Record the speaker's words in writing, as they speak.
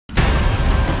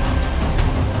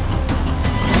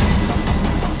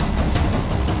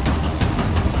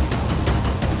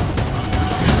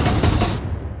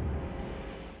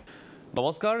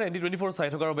নমস্কাৰ ND24 চাই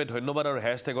থকাৰ বাবে ধন্যবাদ আৰু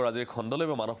হ্যাশট্যাগৰ আজিৰ খণ্ডলৈ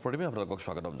মই মানস প্ৰতিমে আপোনালোকক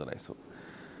স্বাগতম জনাইছো।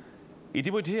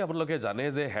 ইতিমধ্যে আপোনালোকে জানে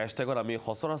যে হ্যাশট্যাগত আমি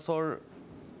সচৰাচৰ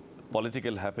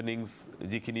পলিটিক্যাল হ্যাপেনিংস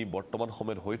যিখিনি বৰ্তমান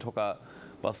সময়ত হৈ থকা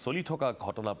বা চলি থকা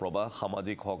ঘটনা প্ৰবাহ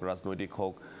সামাজিক হওক ৰাজনৈতিক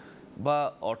হওক বা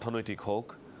অৰ্থনৈতিক হওক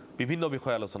বিভিন্ন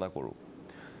বিষয় আলোচনা কৰোঁ।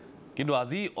 কিন্তু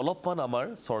আজি অলপমান আমাৰ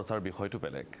চৰ্চাৰ বিষয়টো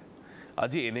বেলেগ।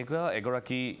 আজি এনেকুৱা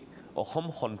এগৰাকী অসম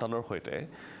সন্তানৰ সৈতে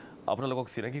আপোনালোকক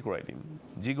চিনাকি কৰাই দিম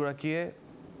যিগৰাকীয়ে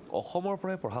অসমৰ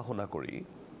পৰাই পঢ়া শুনা কৰি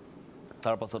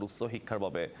তাৰ পাছত উচ্চ শিক্ষাৰ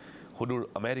বাবে সুদূৰ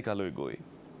আমেৰিকালৈ গৈ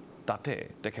তাতে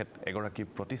তেখেত এগৰাকী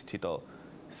প্ৰতিষ্ঠিত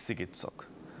চিকিৎসক।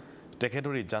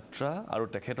 তেখেতৰ এই যাত্ৰা আৰু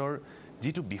তেখেতৰ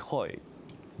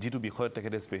যিটো বিষয়ত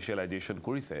তেখেতে স্পেচিয়েলাইজেশ্যন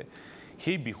কৰিছে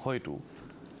সেই বিষয়টো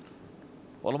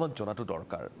অলপমান জনাটো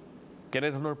দৰকাৰ।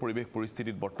 কেনেধৰণৰ পৰিৱেশ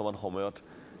পৰিস্থিতিত বৰ্তমান সময়ত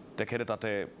তেখেতে তাতে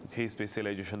সেই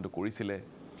স্পেচিয়েলাইজেশ্যনটো কৰিছিলে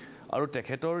আৰু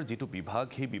তেখেতৰ যিটো বিভাগ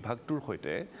সেই বিভাগটোৰ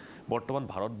সৈতে বৰ্তমান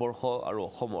ভাৰতবৰ্ষ আৰু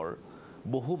অসমৰ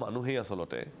বহু মানুহেই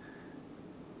আচলতে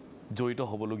জড়িত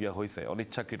হ'বলগীয়া হৈছে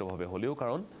অনিচ্ছাকৃতভাৱে হ'লেও,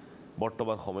 কাৰণ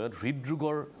বৰ্তমান সময়ত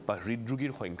হৃদৰোগৰ বা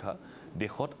হৃদৰোগীৰ সংখ্যা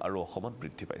দেশত আৰু অসমত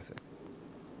বৃদ্ধি পাইছে।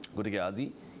 গতিকে আজি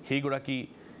সেইগৰাকী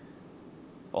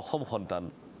অসম সন্তান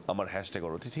আমাৰ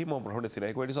হ্যাশট্যাগৰ অতিথি মই প্ৰথমতে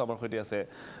চিনাকি কৰি দিছোঁ। আমাৰ সৈতে আছে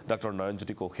ডক্টৰ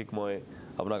নয়নজ্যোতি কৌশিক। মই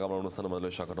আপোনাক আমাৰ অনুষ্ঠানৰ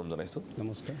মাজলৈ স্বাগতম জনাইছোঁ।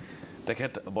 নমস্কাৰ।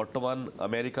 তেখেত বৰ্তমান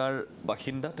আমেৰিকাৰ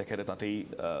বাসিন্দা, তেখেতে তাতেই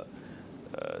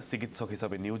চিকিৎসক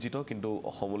হিচাপে নিয়োজিত, কিন্তু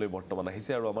অসমলৈ বৰ্তমান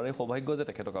আহিছে আৰু আমাৰ এই সৌভাগ্য যে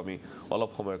তেখেতক আমি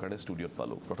অলপ সময়ৰ কাৰণে ষ্টুডিঅ'ত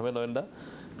পালোঁ। প্ৰথমে নয়নদা,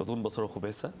 নতুন বছৰৰ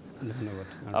শুভেচ্ছা। ধন্যবাদ।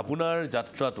 আপোনাৰ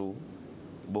যাত্ৰাটো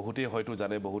বহুতেই হয়তো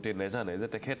জানে, বহুতেই নেজানে যে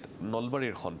তেখেত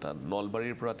নলবাৰীৰ সন্তান।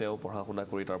 নলবাৰীৰ পৰা তেওঁ পঢ়া শুনা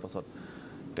কৰি তাৰ পাছত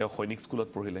তেওঁ সৈনিক স্কুলত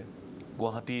পঢ়িলে।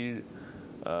 গুৱাহাটীৰ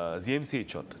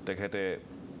GMCHত তেখেতে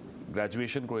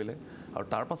গ্ৰেজুৱেশ্যন কৰিলে আৰু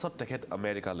তাৰ পাছত তেখেত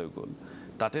আমেৰিকালৈ গ'ল।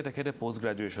 তাতে তেখেতে পোষ্ট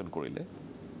গ্ৰেজুৱেশ্যন কৰিলে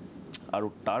আৰু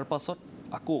তাৰ পাছত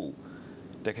আকৌ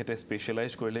তেখেতে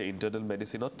স্পেচিয়েলাইজ কৰিলে ইণ্টাৰনেল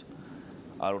মেডিচিনত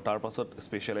আৰু তাৰ পাছত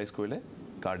স্পেচিয়েলাইজ কৰিলে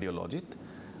কাৰ্ডিঅ'লজিত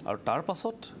আৰু তাৰ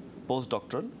পাছত post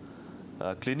doctoral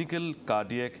clinical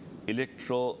cardiac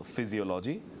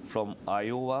ইলেক্ট্ৰফিজিঅলজি from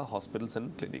Iowa hospitals and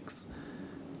clinics.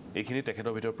 এইখিনি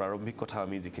তেখেতৰ ভিতৰত প্ৰাৰম্ভিক কথা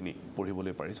আমি যিখিনি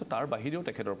পঢ়িবলৈ পাৰিছোঁ, তাৰ বাহিৰেও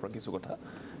তেখেতৰ পৰা কিছু কথা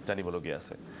জানিবলগীয়া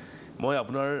আছে। মই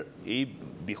আপোনাৰ এই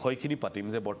বিষয়খিনি পাতিম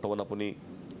যে বৰ্তমান আপুনি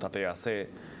তাতে আছে,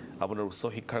 আপোনাৰ উচ্চ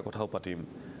শিক্ষাৰ কথাও পাতিম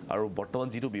আৰু বৰ্তমান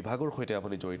যিটো বিভাগৰ সৈতে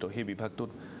আপুনি জড়িত সেই বিভাগটোত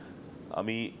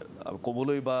আমি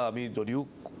ক'বলৈ বা আমি যদিও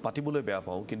পাতিবলৈ বেয়া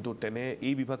পাওঁ, কিন্তু তেনে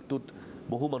এই বিভাগটোত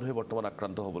বহু মানুহে বৰ্তমান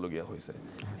আক্ৰান্ত হ'বলগীয়া হৈছে।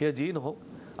 সেয়া যিয়েই নহওক,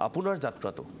 আপোনাৰ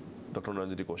যাত্ৰাটো ডক্টৰ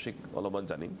নয়নজ্যোতি কৌশিক অলপমান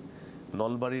জানিম।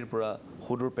 নলবাৰীৰ পৰা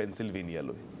সুদূৰ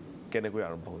পেনচিলভেনিয়ালৈ কেনেকৈ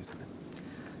আৰম্ভ হৈছিলে?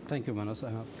 থেংক ইউ মানস।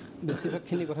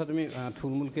 বেছিভাগখিনি কথা তুমি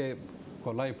থুলমূলকৈ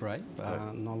ক'লাই প্ৰায়।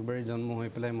 নলবাৰীত জন্ম হৈ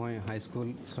পেলাই মই হাইস্কুল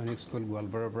সৈনিক স্কুল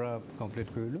গোৱালপাৰাৰ পৰা কমপ্লিট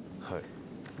কৰিলোঁ। হয়।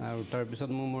 আৰু তাৰপিছত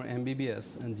মোৰ MBBS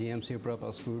GMCৰ পৰা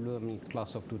পাছ কৰিলোঁ আমি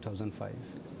ক্লাছ অফ 2005।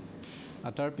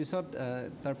 আৰু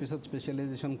তাৰপিছত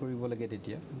স্পেচিয়েলাইজেশ্যন কৰিব লাগে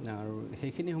তেতিয়া, আৰু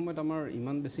সেইখিনি সময়ত আমাৰ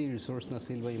ইমান বেছি ৰিচোৰ্চ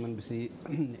নাছিল বা ইমান বেছি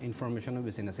ইনফৰমেশ্যনো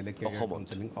বেছি নাছিলে কেৰিয়াৰ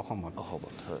কাউন্সেলিং অসমত।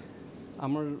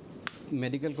 আমাৰ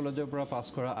মেডিকেল কলেজৰ পৰা পাছ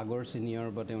কৰা আগৰ ছিনিয়ৰ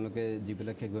বা তেওঁলোকে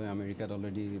যিবিলাকে গৈ আমেৰিকাত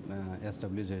অলৰেডি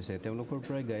এষ্টাব্লিছ হৈছে তেওঁলোকৰ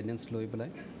পৰাই গাইডেঞ্চ লৈ পেলাই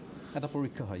এটা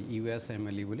পৰীক্ষা হয়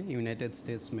USMLE বুলি, ইউনাইটেড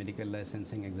ষ্টেটছ মেডিকেল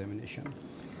লাইচেঞ্চিং এক্সামিনেশ্যন।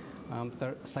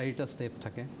 তাৰ 4টা ষ্টেপ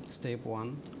থাকে। ষ্টেপ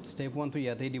 1টো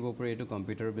ইয়াতেই দিব পাৰি, এইটো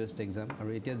কম্পিউটাৰ বেছড এক্সাম। আৰু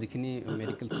এতিয়া যিখিনি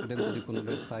মেডিকেল ষ্টুডেণ্ট যদি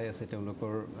কোনোবাই চাই আছে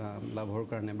তেওঁলোকৰ লাভৰ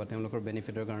কাৰণে বা তেওঁলোকৰ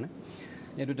বেনিফিটৰ কাৰণে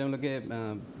এইটো তেওঁলোকে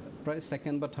প্ৰায়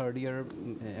 2nd বা 3rd ইয়াৰ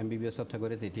MBBSত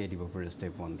থাকোঁতে তেতিয়াই দিব পাৰে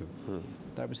ষ্টেপ 1টো।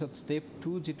 তাৰপিছত ষ্টেপ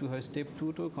 2 যিটো হয়, ষ্টেপ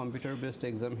 2টো কম্পিউটাৰ বেছড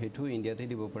এক্সাম, সেইটো ইণ্ডিয়াতেই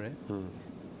দিব পাৰে।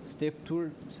 ষ্টেপ 2ৰ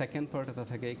 2nd পাৰ্ট এটা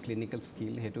থাকে ক্লিনিকেল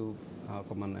স্কিল, সেইটো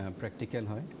অকণমান প্ৰেক্টিকেল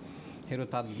হয়, সেইটো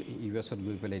তাত USত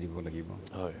গৈ পেলাই দিব লাগিব।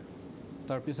 হয়।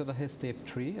 তাৰপিছত আহে ষ্টেপ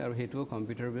 3 আৰু সেইটোও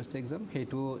কম্পিউটাৰ বেছড এক্সাম,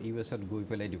 সেইটোও USত গৈ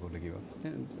পেলাই দিব লাগিব।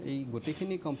 এই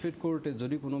গোটেইখিনি কমপ্লিট কৰোঁতে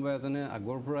যদি কোনোবা এজনে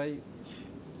আগৰ পৰাই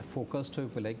ফ'কাছড হৈ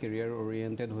পেলাই কেৰিয়াৰ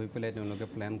অৰিয়েণ্টেড হৈ পেলাই তেওঁলোকে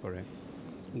প্লেন কৰে,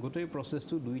 গোটেই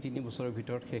প্ৰচেছটো 2-3 বছৰৰ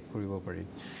ভিতৰত শেষ কৰিব পাৰি।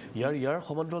 ইয়াৰ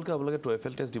সমান্তৰালকৈ আপোনালোকে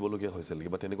TOEFL টেষ্ট দিবলগীয়া হৈছিল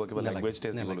কিবা তেনেকুৱা কিবা লেংগুৱেজ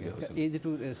টেষ্ট দিবলগীয়া হৈছিল? এই যিটো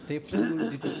ষ্টেপ 2ৰ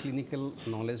যিটো ক্লিনিকেল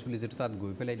নলেজ বুলি যিটো তাত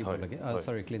গৈ পেলাই দিব লাগে,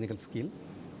 ক্লিনিকেল স্কিল,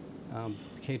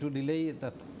 সেইটো দিলেই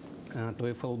তাত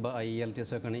TOEFL বা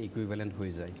IELTS কাৰণে ইকুইভেলেণ্ট হৈ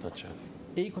যায়। আচ্ছা।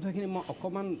 এই কথাখিনি মই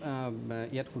অকণমান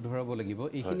ইয়াত শুধৰাব লাগিব।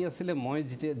 এইখিনি আছিলে মই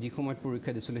যি সময়ত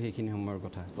পৰীক্ষা দিছিলোঁ সেইখিনি সময়ৰ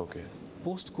কথা। অ'কে।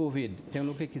 পোষ্ট কোভিড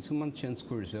তেওঁলোকে কিছুমান চেঞ্জ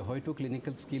কৰিছে, হয়তো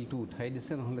ক্লিনিকেল স্কিলটো উঠাই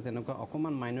দিছে, নহ'লে তেনেকুৱা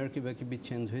অকণমান মাইনৰ কিবা কিবি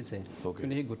চেঞ্জ হৈছে।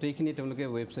 কিন্তু সেই গোটেইখিনি তেওঁলোকে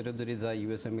ৱেবছাইটত যদি যায়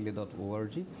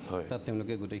USMLE.org, তাত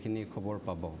তেওঁলোকে গোটেইখিনি খবৰ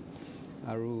পাব।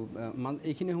 আৰু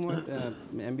এইখিনি সময়ত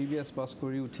MBBS পাছ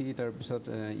কৰি উঠি তাৰপিছত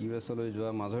US-লৈ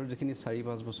যোৱা মাজৰ যিখিনি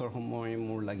 4-5 বছৰ সময়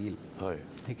মোৰ লাগিল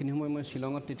সেইখিনি সময় মই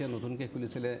শ্বিলঙত তেতিয়া নতুনকৈ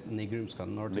খুলিছিলে নেগ্ৰিমছখন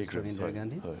নৰ্থ ইষ্টৰ ইন্দিৰা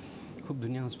গান্ধী খুব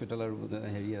ধুনীয়া হস্পিটেল আৰু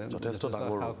হেৰিয়া যথেষ্ট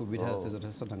সুবিধা আছে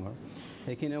যথেষ্ট ডাঙৰ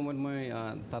সেইখিনি সময়ত মই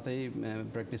তাতেই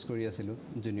প্ৰেক্টিছ কৰি আছিলোঁ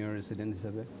জুনিয়ৰ ৰেচিডেণ্ট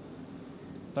হিচাপে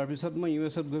তাৰপিছত মই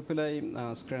US-ত গৈ পেলাই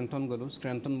স্ক্ৰেণ্টন গ'লোঁ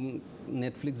স্ক্ৰেণ্টন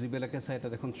নেটফ্লিক্স যিবিলাকে চাই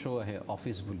তাত এখন শ্ব' আহে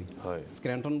অফিচ বুলি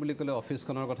স্ক্ৰেণ্টন বুলি ক'লে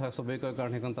অফিচখনৰ কথা চবেই কয়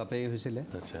কাৰণ সেইখন তাতেই হৈছিলে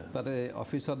তাতে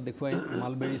অফিচত দেখুৱাই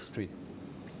মালবেৰী ষ্ট্ৰীট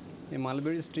এই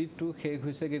মালবেৰী ষ্ট্ৰীটটো শেষ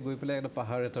হৈছেগৈ গৈ পেলাই এটা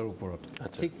পাহাৰ এটাৰ ওপৰত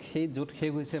ঠিক সেই য'ত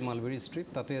শেষ হৈছে মালবেৰী ষ্ট্ৰীট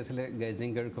তাতে আছিলে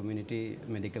গাইজিংগাৰ কমিউনিটি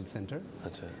মেডিকেল চেণ্টাৰ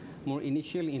মোৰ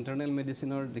ইনিচিয়েল ইণ্টাৰনেল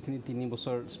মেডিচিনৰ যিখিনি 3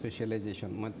 বছৰ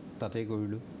স্পেচিয়েলাইজেশ্যন মই তাতেই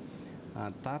কৰিলোঁ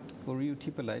তাত কৰি উঠি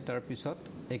পেলাই তাৰপিছত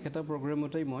একেটা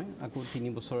প্ৰগ্ৰেমতেই মই আকৌ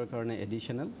 3 বছৰৰ কাৰণে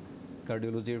এডিশ্যনেল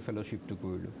কাৰ্ডিঅ'লজিৰ ফেলোশ্বিপটো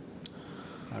কৰিলোঁ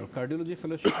আৰু কাৰ্ডিঅ'লজি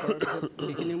ফেলোশ্বিপ কৰাৰ পিছত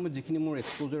সেইখিনি সময়ত যিখিনি মোৰ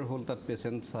এক্সপ'জাৰ হ'ল তাত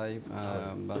পেচেণ্ট চাই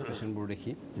বা পেচেণ্টবোৰ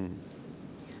দেখি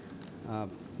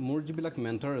মোৰ যিবিলাক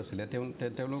মেণ্টৰ আছিলে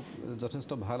তেওঁলোক যথেষ্ট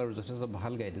ভাল আৰু যথেষ্ট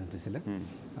ভাল গাইডেঞ্চ দিছিলে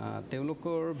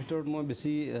তেওঁলোকৰ ভিতৰত মই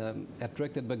বেছি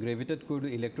এট্ৰেক্টেড বা গ্ৰেভিটেড কৰিলোঁ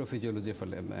ইলেক্ট্ৰফিজিঅ'লজিৰ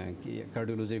ফালে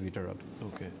কাৰ্ডিঅ'লজিৰ ভিতৰত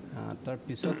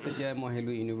তাৰপিছত তেতিয়া মই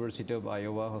আহিলোঁ ইউনিভাৰ্চিটি অফ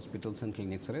আইঅৱা হস্পিটেলছ এণ্ড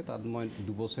ক্লিনিক্সলৈ তাত মই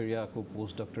 2 বছৰীয়া আকৌ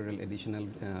পোষ্ট ডক্টৰেল এডিশ্যনেল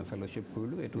ফেলোশ্বিপ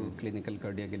কৰিলোঁ এইটো ক্লিনিকেল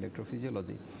কাৰ্ডিয়াক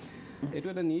ইলেক্ট্ৰফিজিঅ'লজি এইটো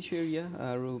এটা নিচ এৰিয়া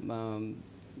আৰু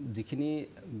যিখিনি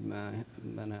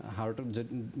মানে হাৰ্টৰ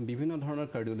বিভিন্ন ধৰণৰ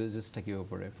কাৰ্ডিঅ'লজিষ্ট থাকিব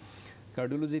পাৰে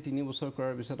কাৰ্ডিঅ'লজি 3 বছৰ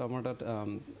কৰাৰ পিছত আমাৰ তাত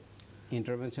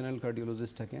ইণ্টাৰভেনশ্যনেল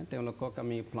কাৰ্ডিঅ'লজিষ্ট থাকে তেওঁলোকক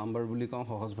আমি প্লাম্বাৰ বুলি কওঁ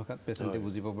সহজ ভাষাত পেচেণ্টে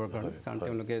বুজি পাবৰ কাৰণে কাৰণ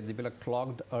তেওঁলোকে যিবিলাক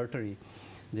ক্লগড আৰ্টাৰী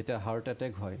যেতিয়া হাৰ্ট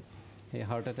এটেক হয় সেই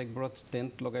হাৰ্ট এটেকবোৰত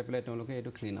ষ্টেণ্ট লগাই পেলাই তেওঁলোকে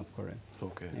এইটো ক্লিন আপ কৰে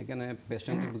সেইকাৰণে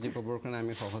পেচেণ্টে বুজি পাবৰ কাৰণে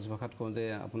আমি সহজ ভাষাত কওঁ যে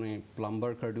আপুনি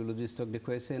প্লাম্বাৰ কাৰ্ডিঅ'লজিষ্টক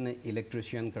দেখুৱাইছে নে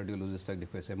ইলেক্ট্ৰিচিয়ান কাৰ্ডিঅ'লজিষ্টক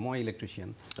দেখুৱাইছে মই ইলেক্ট্ৰিচিয়ান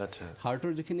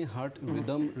হাৰ্টৰ যিখিনি হাৰ্ট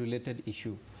ৰিদম ৰিলেটেড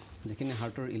ইছ্যু যিখিনি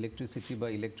হাৰ্টৰ ইলেক্ট্ৰিচিটি বা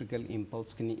ইলেক্ট্ৰিকেল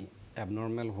ইম্পালছখিনি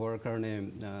এবনৰ্মেল হোৱাৰ কাৰণে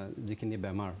যিখিনি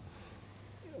বেমাৰ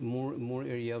মোৰ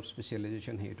এৰিয়া অফ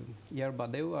স্পেচিয়েলাইজেশ্যন সেইটো ইয়াৰ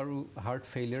বাদেও আৰু হাৰ্ট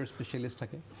ফেইলিয়াৰ স্পেচিয়েলিষ্ট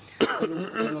থাকে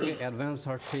তেওঁলোকে এডভান্স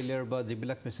হাৰ্ট ফেইলিয়াৰ বা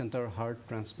যিবিলাক পেচেণ্টৰ হাৰ্ট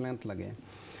ট্ৰান্সপ্লেণ্ট লাগে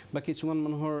বা কিছুমান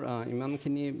মানুহৰ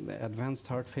ইমানখিনি এডভান্সড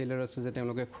হাৰ্ট ফেইলিয়াৰ আছে যে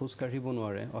তেওঁলোকে খোজ কাঢ়িব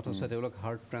নোৱাৰে অথচ তেওঁলোক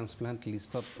হাৰ্ট ট্ৰান্সপ্লেণ্ট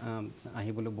লিষ্টত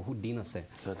আহিবলৈ বহুত দিন আছে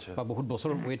বা বহুত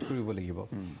বছৰ ৱেইট কৰিব লাগিব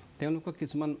তেওঁলোকক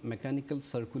কিছুমান মেকানিকেল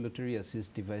চাৰ্কুলেটৰী এছিষ্ট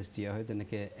ডিভাইচ দিয়া হয়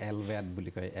যেনেকৈ LVAD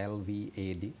বুলি কয়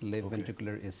LVAD left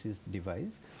ventricular assist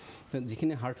device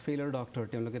যিখিনি হাৰ্ট ফেইলিয়াৰ ডক্টৰ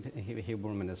তেওঁলোকে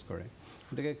সেইবোৰ মেনেজ কৰে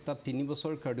গতিকে তাত 3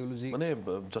 বছৰ কাৰ্ডিঅ'লজি মানে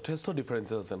যথেষ্ট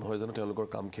ডিফাৰেন্সেছ আছে নহয় জানো তেওঁলোকৰ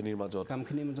কামখিনিৰ মাজত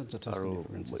যথেষ্ট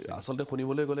ডিফাৰেন্স আছে আচলতে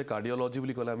শুনিবলৈ গ'লে কাৰ্ডিঅ'লজি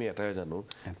বুলি ক'লে আমি এটাই জানো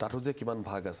তাতো যে কিমান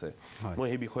ভাগ আছে মই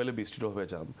সেই বিষয়লৈ বিস্তৃতভাৱে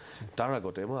যাম তাৰ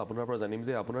আগতে মই আপোনাৰ পৰা জানিম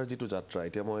যে আপোনাৰ যিটো যাত্ৰা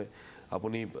এতিয়া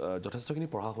আপুনি যথেষ্টখিনি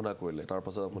পঢ়া শুনা কৰিলে তাৰ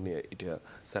পাছত আপুনি এতিয়া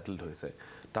ছেটেলড হৈছে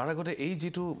তাৰ আগতে এই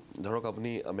যিটো ধৰক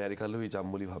আপুনি আমেৰিকালৈ যাম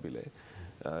বুলি ভাবিলে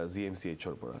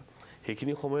GMCHৰ পৰা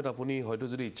সেইখিনি সময়ত আপুনি হয়তো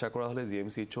যদি ইচ্ছা কৰা হ'লে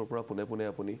GMCHৰ পৰা পোনে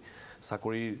আপুনি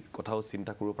চাকৰিৰ কথাও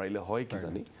চিন্তা কৰিব পাৰিলে হয় কি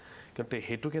জানি কিন্তু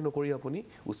হেতুকে নকৰি আপুনি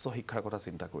উচ্চ শিক্ষাৰ কথা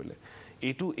চিন্তা কৰিলে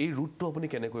এই ৰুটটো আপুনি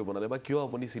কেনেকৈ বনালে বা কিয়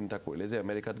আপুনি চিন্তা কৰিলে যে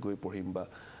আমেৰিকাত গৈ পঢ়িম বা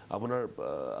আপোনাৰ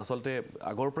আচলতে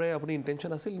আগৰ পৰাই আপুনি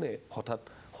ইণ্টেনশ্যন আছিল নে হঠাৎ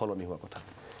সলনি হোৱা কথা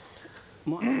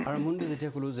মই আৰম্ভণিতে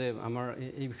যেতিয়া ক'লোঁ যে আমাৰ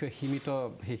এই বিষয়ে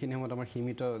সেইখিনি সময়ত আমাৰ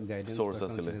সীমিত গাইডেঞ্চ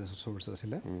চ'ৰ্চ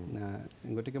আছিলে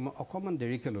গতিকে মই অকণমান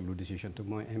দেৰিকৈ ল'লোঁ ডিচিশ্যনটো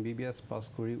মই MBBS পাছ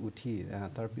কৰি উঠি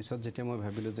তাৰপিছত যেতিয়া মই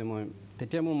ভাবিলোঁ যে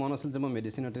তেতিয়া মোৰ মন আছিল যে মই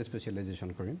মেডিচিনতে স্পেচিয়েলাইজেশ্যন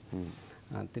কৰিম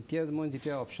তেতিয়া মই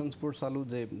যেতিয়া অপশ্যনছবোৰ চালোঁ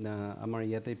যে আমাৰ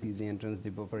ইয়াতে PG এণ্ট্ৰেঞ্চ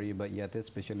দিব পাৰি বা ইয়াতে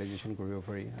স্পেচিয়েলাইজেশ্যন কৰিব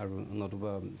পাৰি আৰু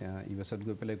নতুবা US-ত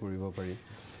গৈ পেলাই কৰিব পাৰি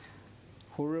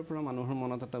সৰুৰে পৰা মানুহৰ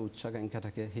মনত এটা উচ্চাকাংক্ষা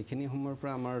থাকে সেইখিনি সময়ৰ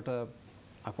পৰা আমাৰ এটা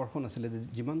আকৰ্ষণ আছিলে যে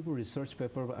যিমানবোৰ ৰিচাৰ্চ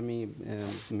পেপাৰ আমি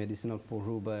মেডিচিনত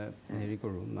পঢ়োঁ বা হেৰি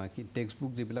কৰোঁ না কি টেক্সট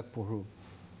বুক যিবিলাক পঢ়োঁ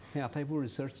সেই আটাইবোৰ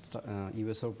ৰিচাৰ্চ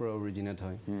US-ৰ পৰা অৰিজিনেট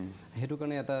হয় সেইটো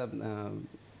কাৰণে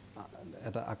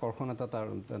এটা আকৰ্ষণ এটা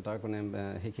তাৰ কাৰণে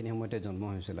সেইখিনি সময়তে জন্ম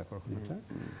হৈছিল আকৰ্ষণ এটা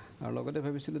আৰু লগতে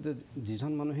ভাবিছিলোঁ যে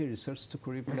যিজন মানুহে ৰিচাৰ্চটো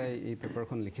কৰি পেলাই এই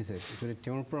পেপাৰখন লিখিছে যদি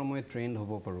তেওঁৰ পৰা মই ট্ৰেইন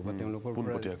হ'ব পাৰোঁ বা তেওঁলোকৰ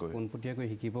পৰা পোনপটীয়াকৈ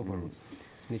শিকিব পাৰোঁ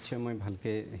নিশ্চয় মই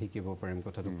ভালকৈ শিকিব পাৰিম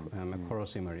কথাটো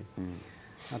খৰচি মাৰি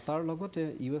তাৰ লগতে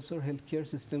US-ৰ হেল্থ কেয়াৰ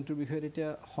ছিষ্টেমটোৰ বিষয়ে এতিয়া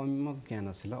সম্যক জ্ঞান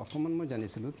আছিলে অকণমান মই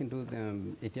জানিছিলোঁ কিন্তু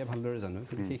এতিয়া ভালদৰে জানো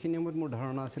কিন্তু সেইখিনি সময়ত মোৰ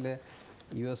ধাৰণা আছিলে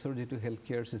US-ৰ যিটো হেল্থ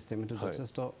কেয়াৰ ছিষ্টেম সেইটো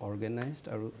যথেষ্ট অৰ্গেনাইজড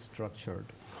আৰু ষ্ট্ৰাকচাৰ্ড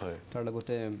তাৰ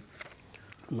লগতে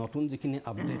নতুন যিখিনি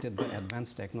আপডেটেড বা এডভান্স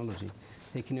টেকন'লজি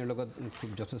সেইখিনিৰ লগত খুব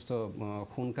যথেষ্ট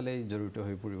সোনকালেই জড়িত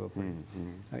হৈ পৰিব পাৰি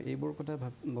এইবোৰ কথা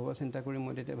ভবা চিন্তা কৰি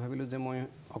মই তেতিয়া ভাবিলোঁ যে মই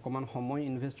অকণমান সময়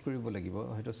ইনভেষ্ট কৰিব লাগিব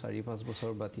হয়তো 4-5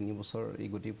 বছৰ বা 3 বছৰ এই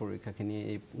গোটেই পৰীক্ষাখিনি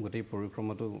এই গোটেই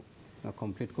পৰিক্ৰমাটো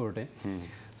কমপ্লিট কৰোঁতে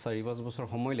 4-5 বছৰ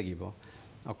সময় লাগিব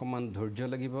অকণমান ধৈৰ্য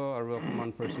লাগিব আৰু অকণমান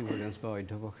পাৰ্চিভাৰেঞ্চ বা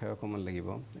অধ্যৱসায় অকণমান লাগিব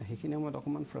সেইখিনি সময়ত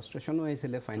অকণমান ফ্ৰাষ্ট্ৰেশ্যনো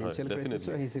আহিছিলে ফাইনেন্সিয়েল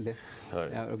ক্ৰাইচিছো আহিছিলে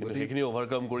সেইখিনি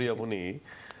অভাৰকাম কৰি আপুনি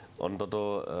অন্তত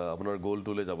আপোনাৰ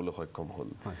গ'লটোলৈ যাবলৈ সক্ষম হ'ল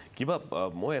কিবা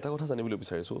মই এটা কথা জানিবলৈ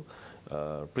বিচাৰিছোঁ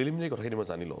প্ৰিলিমিনাৰী কথাখিনি মই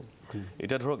জানি লওঁ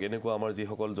এতিয়া ধৰক এনেকুৱা আমাৰ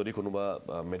যিসকল যদি কোনোবা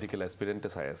মেডিকেল এছপিৰেণ্টে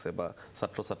চাই আছে বা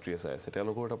ছাত্ৰ ছাত্ৰীয়ে চাই আছে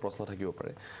তেওঁলোকৰ এটা প্ৰশ্ন থাকিব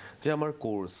পাৰে যে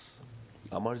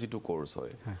আমাৰ যিটো কোৰ্চ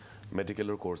হয়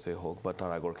মেডিকেলৰ কোৰ্চেই হওক বা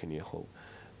তাৰ আগৰখিনিয়ে হওক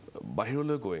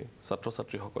বাহিৰলৈ গৈ ছাত্ৰ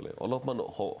ছাত্ৰীসকলে অলপমান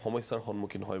সমস্যাৰ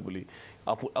সন্মুখীন হয় বুলি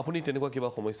আপুনি তেনেকুৱা কিবা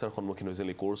সমস্যাৰ সন্মুখীন হৈছিল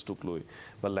নেকি কোৰ্চটোক লৈ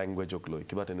বা লেংগুৱেজক লৈ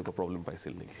কিবা তেনেকুৱা প্ৰব্লেম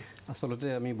পাইছিল নেকি আচলতে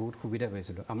আমি বহুত সুবিধা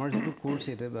পাইছিলোঁ আমাৰ যিটো কোৰ্চ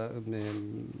এতিয়া বা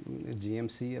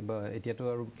GMC বা এতিয়াতো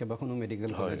আৰু কেইবাখনো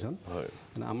মেডিকেল কলেজ হ'ল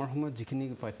আমাৰ সময়ত যিখিনি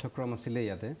পাঠ্যক্ৰম আছিলে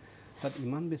ইয়াতে তাত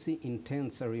ইমান বেছি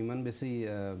ইণ্টেন্স আৰু ইমান বেছি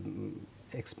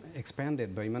এক্সপেণ্ডেড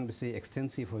বা ইমান বেছি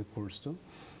এক্সটেনচিভ হয় কোৰ্চটো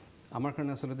আমাৰ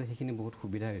কাৰণে আচলতে সেইখিনি বহুত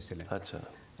সুবিধা হৈছিলে আচ্ছা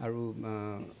আৰু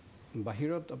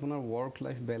বাহিৰত আপোনাৰ ৱৰ্ক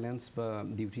লাইফ বেলেঞ্চ বা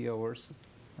ডিউটি আৱাৰ্ছ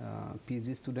PG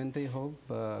ষ্টুডেণ্টেই হওক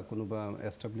বা কোনোবা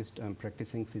এষ্টাব্লিছড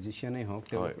প্ৰেক্টিচিং ফিজিচিয়ানেই হওক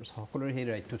সকলোৰে সেই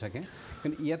ৰাইটটো থাকে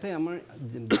কিন্তু ইয়াতে আমাৰ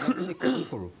কাম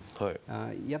কৰোঁ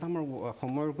ইয়াত আমাৰ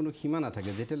সময়ৰ কোনো সীমা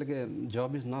নাথাকে যেতিয়ালৈকে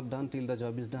জব ইজ নট ডান টিল the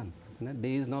job is done day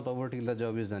is not over টিল দ্য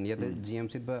জব ইজ ডান ইয়াতে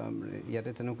GMCত বা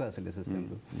ইয়াতে তেনেকুৱা আছিলে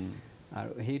চিষ্টেমটো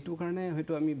আৰু সেইটো কাৰণে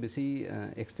হয়তো আমি বেছি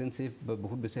এক্সটেনচিভ বা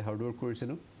বহুত বেছি হাৰ্ডৱৰ্ক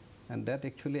কৰিছিলোঁ and that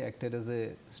actually acted as a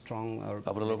strong or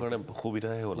আপোনালোকৰ কাৰণে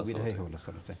সুবিধাহে হ'ল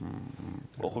আচলতে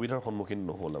অসুবিধাৰ সন্মুখীন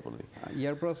নহ'ল আপুনি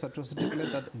ইয়াৰ পৰা ছাত্ৰ ছাত্ৰীসকলে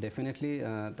তাত ডেফিনেটলি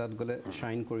তাত গ'লে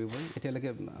শ্বাইন কৰিবই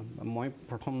এতিয়ালৈকে মই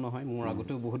প্ৰথম নহয় মোৰ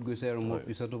আগতেও বহুত গৈছে আৰু মোৰ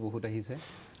পিছতো বহুত আহিছে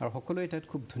আৰু সকলোৱে তাত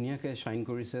খুব ধুনীয়াকৈ শ্বাইন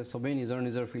কৰিছে চবেই নিজৰ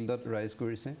নিজৰ ফিল্ডত ৰাইজ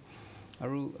কৰিছে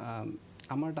আৰু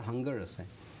আমাৰ এটা হাংগাৰ আছে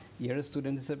ইয়াৰ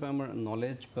ষ্টুডেণ্ট হিচাপে আমাৰ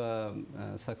নলেজ বা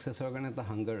ছাকচেছৰ কাৰণে এটা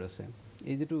হাংগাৰ আছে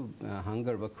এই যিটো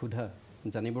হাংগাৰ বা ক্ষুধা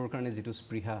জানিবৰ কাৰণে যিটো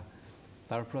স্পৃহা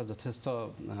তাৰ পৰা যথেষ্ট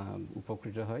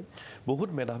উপকৃত হয় বহুত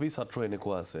মেধাৱী ছাত্ৰ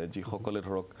এনেকুৱা আছে যিসকলে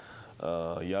ধৰক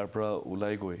ইয়াৰ পৰা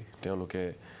ওলাই গৈ তেওঁলোকে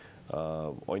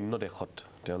অন্য দেশত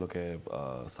তেওঁলোকে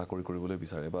চাকৰি কৰিবলৈ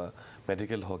বিচাৰে বা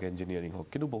মেডিকেল হওক ইঞ্জিনিয়াৰিং হওক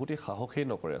কিন্তু বহুতেই সাহসেই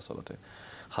নকৰে আচলতে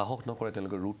সাহস নকৰে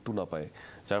তেওঁলোকে ৰুটটো নাপায়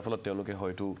যাৰ ফলত তেওঁলোকে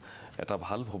হয়তো এটা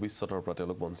ভাল ভৱিষ্যতৰ পৰা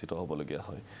তেওঁলোক বঞ্চিত হ'বলগীয়া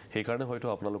হয় সেইকাৰণে হয়তো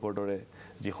আপোনালোকৰ দৰে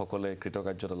যিসকলে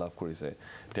কৃতকাৰ্যতা লাভ কৰিছে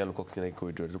তেওঁলোকক চিনাকি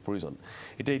কৰি দিয়াটো প্ৰয়োজন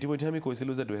এতিয়া ইতিমধ্যে আমি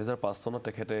কৈছিলোঁ যে 2005 চনত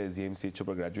তেখেতে GMCHৰ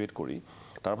পৰা গ্ৰেজুৱেট কৰি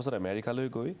তাৰপাছত আমেৰিকালৈ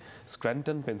গৈ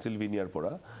স্ক্ৰেণ্টন পেনচিলভেনিয়াৰ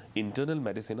পৰা ইণ্টাৰনেল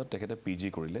মেডিচিনত তেখেতে PG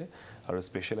কৰিলে আৰু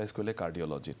স্পেচিয়েলাইজ কৰিলে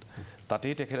কাৰ্ডিঅ'লজিত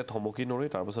তাতেই তেখেতে থমকি নৰৈ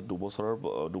তাৰপাছত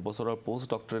দুবছৰৰ পোষ্ট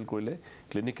ডক্টৰেল কৰিলে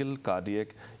clinical cardiac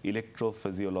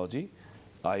ইলেক্ট্ৰফিজিঅলজি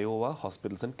Iowa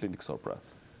hospitals and ক্লিনিক্সৰ পৰা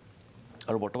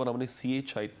আৰু বৰ্তমান আপুনি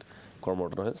CHIত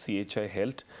কৰ্মৰত হয় CHI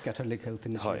হেল্থ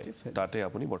হয় তাতে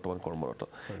আপুনি বৰ্তমান কৰ্মৰত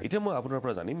এতিয়া মই আপোনাৰ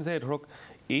পৰা জানিম যে ধৰক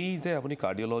এই যে আপুনি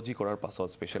কাৰ্ডিঅ'লজি কৰাৰ পাছত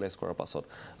স্পেচিয়েলাইজ কৰাৰ পাছত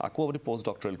আকৌ আপুনি পোষ্ট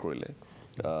ডক্টৰেল কৰিলে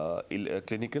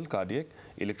ক্লিনিকেল কাৰ্ডিয়েক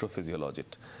ইলেক্ট্ৰফিজিঅলজিত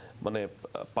মানে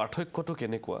পাৰ্থক্যটো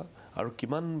কেনেকুৱা আৰু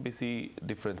কিমান বেছি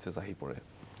ডিফাৰেঞ্চেছ আহি পৰে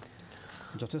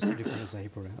যথেষ্ট ডিফাৰেঞ্চ আহি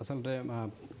পৰে আচলতে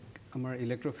আমাৰ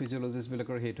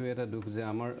ইলেক্ট্ৰফিজিঅলজিষ্টবিলাকৰ সেইটোৱে এটা দুখ যে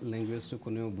আমাৰ লেংগুৱেজটো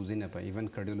কোনেও বুজি নাপায় ইভেন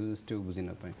কাৰ্ডিঅ'লজিষ্টেও বুজি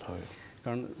নাপায় হয়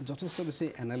কাৰণ যথেষ্ট বেছি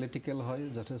এনালিটিকেল হয়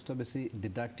যথেষ্ট বেছি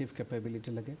ডিডাক্টিভ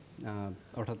কেপেবিলিটি লাগে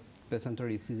অৰ্থাৎ পেচেণ্টৰ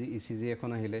ECG এখন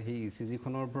আহিলে সেই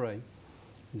ECGখনৰ পৰাই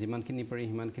যিমানখিনি পাৰি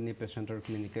সিমানখিনি পেচেণ্টৰ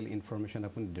ক্লিনিকেল ইনফৰমেশ্যন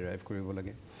আপুনি ডিৰাইভ কৰিব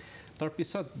লাগে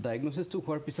তাৰপিছত ডায়েগন'চিছটো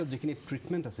হোৱাৰ পিছত যিখিনি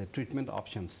ট্ৰিটমেণ্ট আছে ট্ৰিটমেণ্ট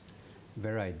অপশ্যনছ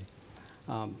ভেৰাইড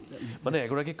মানে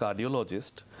এগৰাকী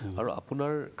কাৰ্ডিঅ'লজিষ্ট আৰু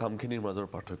আপোনাৰ কামখিনিৰ মাজৰ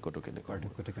পাৰ্থক্যটো কেনেকুৱা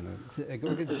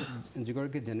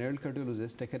যিগৰাকী জেনেৰেল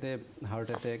কাৰ্ডিঅ'লজিষ্ট তেখেতে হাৰ্ট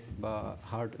এটেক বা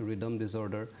হাৰ্ট ৰিডম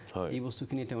ডিজৰ্ডাৰ এই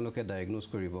বস্তুখিনি তেওঁলোকে ডায়েগন'জ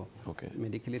কৰিব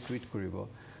মেডিকেলি ট্ৰিট কৰিব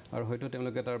আৰু হয়তো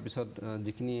তেওঁলোকে তাৰপিছত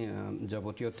যিখিনি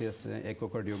যাৱতীয় টেষ্ট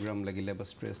এক'কাৰ্ডিঅ'গ্ৰাম লাগিলে বা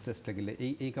ষ্ট্ৰেছ টেষ্ট লাগিলে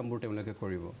এই কামবোৰ তেওঁলোকে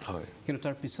কৰিব কিন্তু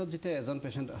তাৰপিছত যেতিয়া এজন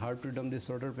পেচেণ্ট হাৰ্ট ৰিডম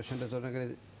ডিছঅৰ্ডাৰ পেচেণ্ট এজনকে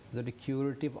যদি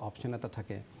কিউৰেটিভ অপশ্যন এটা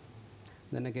থাকে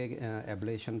যেনেকৈ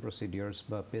এবলেশ্যন প্ৰচিডিউৰ্ছ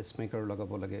বা পেচমেকাৰ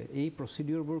লগাব লাগে এই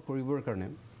প্ৰচিডিউৰবোৰ কৰিবৰ কাৰণে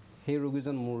সেই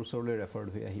ৰোগীজন মোৰ ওচৰলৈ ৰেফাৰ্ড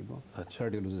হৈ আহিব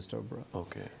কাৰ্ডিঅ'লজিষ্টৰ পৰা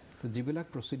তো যিবিলাক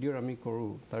প্ৰচিডিউৰ আমি কৰোঁ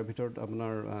তাৰ ভিতৰত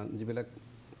আপোনাৰ যিবিলাক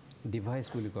ডিভাইচ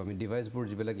বুলি কওঁ আমি ডিভাইচবোৰ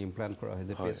যিবিলাক ইমপ্লাণ্ট কৰা হয়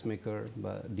যে পেচমেকাৰ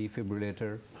বা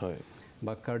ডিফিব্ৰিলেটৰ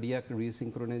বা কাৰ্ডিয়াক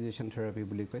ৰিচিনক্ৰনাইজেশ্যন থেৰাপি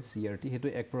বুলি কয় CRT সেইটো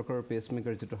এক প্ৰকাৰৰ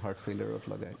পেচমেকাৰ যিটো হাৰ্ট ফেইলিয়াৰত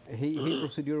লগায় সেই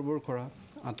প্ৰচিডিউৰবোৰ কৰা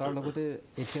তাৰ লগতে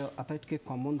এতিয়া আটাইতকৈ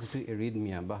কমন যিটো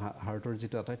এৰিডমিয়া বা হাৰ্টৰ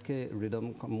যিটো আটাইতকৈ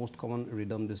মোষ্ট কমন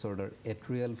ৰিডম ডিছঅৰ্ডাৰ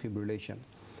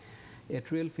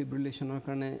এট্ৰিয়েল ফিব্ৰিলেশ্যনৰ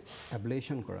কাৰণে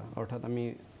এব্লেশ্যন কৰা অৰ্থাৎ আমি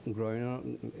গ্ৰইনৰ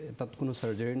তাত কোনো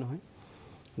চাৰ্জাৰী নহয়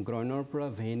গ্ৰইনৰ পৰা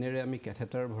ভেইনেৰে আমি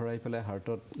কেথেটাৰ ভৰাই পেলাই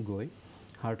হাৰ্টত গৈ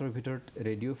হাৰ্টৰ ভিতৰত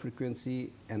ৰেডিঅ' ফ্ৰিকুৱেঞ্চি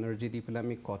এনাৰ্জি দি পেলাই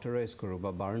আমি কটাৰাইজ কৰোঁ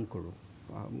বা বাৰ্ণ কৰোঁ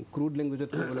ক্ৰুড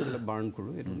লেংগুৱেজত ক'বলৈ গ'লে বাৰ্ণ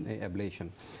কৰোঁ এইটো এব্লেশ্যন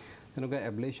তেনেকুৱা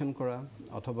এব্লেশ্যন কৰা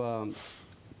অথবা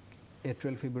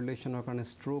এট্ৰিয়েল ফিব্ৰিলেশ্যনৰ কাৰণে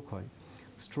ষ্ট্ৰোক হয়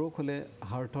ষ্ট্ৰোক হ'লে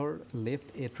হাৰ্টৰ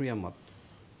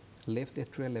লেফ্ট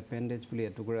এট্ৰিয়েল এপেণ্ডেজ বুলি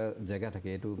এটুকুৰা জেগা থাকে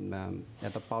এইটো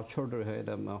এটা পাউচৰ দৰে হয়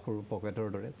এটা সৰু পকেটৰ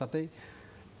দৰে তাতেই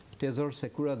তেজৰ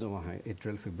চেকুৰা জমা হয়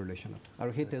এট্ৰিয়েল ফিব্ৰিলেশ্যনত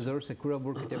আৰু সেই তেজৰ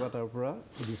চেকুৰাবোৰ কেতিয়াবা তাৰ পৰা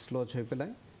ডিছলজ হৈ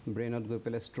পেলাই ব্ৰেইনত গৈ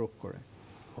পেলাই ষ্ট্ৰোক কৰে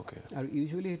আৰু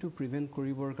ইউজুৱেলি সেইটো প্ৰিভেণ্ট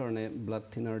কৰিবৰ কাৰণে ব্লাড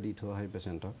থিনাৰ দি থোৱা হয়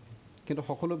পেচেণ্টক কিন্তু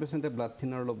সকলো পেচেণ্টে ব্লাড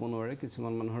থিনাৰ ল'ব নোৱাৰে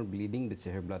কিছুমান মানুহৰ ব্লিডিং বেছি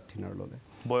হয় ব্লাড থিনাৰ ল'লে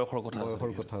বয়সৰ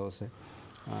কথাও আছে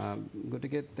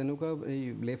গতিকে তেনেকুৱা এই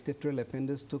লেফ্ট এট্ৰিয়েল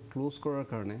এপেণ্ডেজটো ক্লোজ কৰাৰ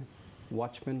কাৰণে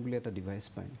ৱাচমেন বুলি এটা ডিভাইচ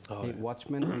পায় এই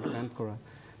ৱাচমেন ইমপ্লেণ্ট কৰা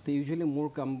তো ইউজুৱেলি মোৰ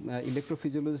কাম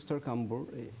ইলেক্ট্ৰফিজিঅলজিষ্টৰ কামবোৰ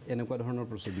এনেকুৱা ধৰণৰ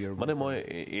প্ৰচিডিউৰ মানে মই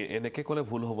এনেকৈ ক'লে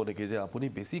ভুল হ'ব নেকি যে আপুনি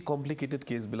বেছি কমপ্লিকেটেড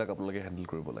কেছবিলাক আপোনালোকে হেণ্ডেল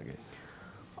কৰিব লাগে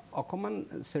অকণমান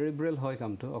চেৰিব্ৰেল হয়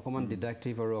কামটো অকণমান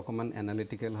ডিডাক্টিভ আৰু অকণমান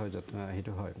এনালিটিকেল হয়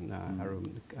সেইটো হয় আৰু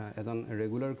এজন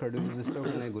ৰেগুলাৰ কাৰ্ডিঅলজিষ্টৰ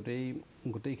কাৰণে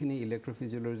গোটেইখিনি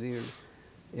ইলেক্ট্ৰফিজিঅলজিৰ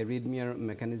এৰিডমিয়াৰ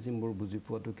মেকানিজিমবোৰ বুজি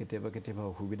পোৱাটো কেতিয়াবা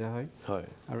অসুবিধা হয়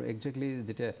আৰু একজেক্টলি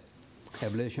যেতিয়া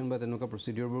এব্লেশ্যন বা তেনেকুৱা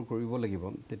প্ৰচিডিউৰবোৰ কৰিব লাগিব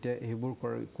তেতিয়া সেইবোৰ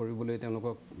কৰিবলৈ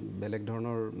তেওঁলোকক বেলেগ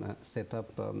ধৰণৰ ছেটআপ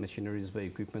মেচিনাৰিজ বা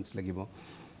ইকুইপমেণ্টছ লাগিব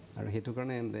আৰু সেইটো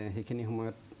কাৰণে সেইখিনি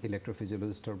সময়ত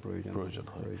ইলেক্ট্ৰফিজিঅলজিষ্টৰ প্ৰয়োজন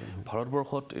হয়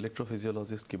ভাৰতবৰ্ষত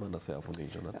ইলেক্ট্ৰফিজিঅলজিষ্ট কিমান আছে আপুনি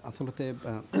জনাত আচলতে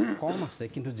কম আছে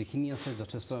কিন্তু যিখিনি আছে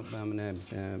যথেষ্ট মানে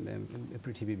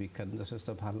পৃথিৱী বিখ্যাত যথেষ্ট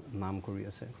ভাল নাম কৰি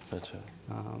আছে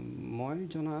মই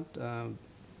জনাত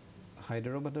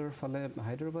হায়দৰাবাদৰ ফালে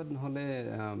হায়দৰাবাদ নহ'লে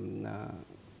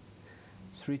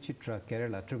শ্ৰী চিত্ৰা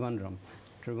কেৰেলা ত্ৰিবান্দ্ৰম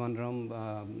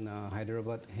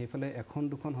হায়দৰাবাদ সেইফালে এখন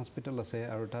দুখন হস্পিটেল আছে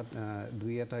আৰু তাত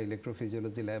দুই এটা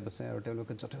ইলেক্ট্ৰফিজিঅলজি লেব আছে আৰু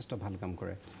তেওঁলোকে যথেষ্ট ভাল কাম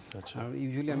কৰে আৰু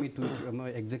ইউজুৱেলি আমি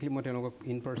একজেক্টলি মই তেওঁলোকক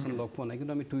ইন পাৰ্চন লগ পোৱা নাই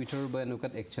কিন্তু আমি টুইটাৰ বা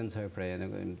এনেকুৱাত এক্সচেঞ্জ হয় প্ৰায়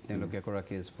তেওঁলোকে কৰা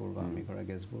কেছবোৰ বা আমি কৰা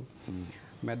কেছবোৰ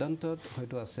মেদান্তত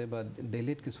হয়তো আছে বা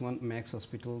দিল্লীত কিছুমান মেক্স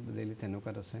হস্পিটেল দিল্লীত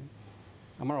তেনেকুৱাত আছে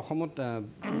আমাৰ অসমত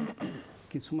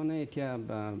কিছুমানে এতিয়া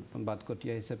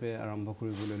বাটকটীয়া হিচাপে আৰম্ভ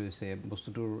কৰিবলৈ লৈছে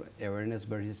বস্তুটোৰ এৱেৰনেছ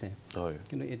বাঢ়িছে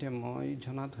কিন্তু এতিয়া মই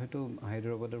জনাত হয়তো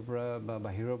হায়দৰাবাদৰ পৰা বা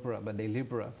বাহিৰৰ পৰা বা দিল্লীৰ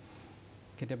পৰা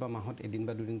কেতিয়াবা মাহত এদিন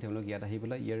বা দুদিন তেওঁলোক ইয়াত আহি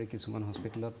পেলাই ইয়াৰে কিছুমান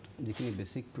হস্পিটেলত যিখিনি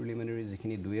বেছিক প্ৰিলিমিনাৰী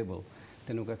যিখিনি ডুৱেবল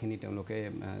তেনেকুৱাখিনি তেওঁলোকে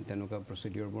তেনেকুৱা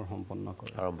প্ৰচিডিউৰবোৰ সম্পন্ন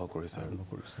কৰে আৰম্ভ কৰিছে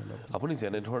আপুনি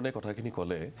যেনেধৰণে কথাখিনি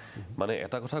ক'লে মানে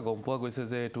এটা কথা গম পোৱা গৈছে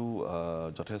যে এইটো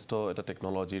যথেষ্ট এটা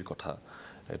টেকন'লজিৰ কথা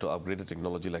এইটো আপগ্ৰেডেড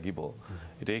টেকন'লজি লাগিব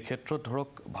এতিয়া এই ক্ষেত্ৰত ধৰক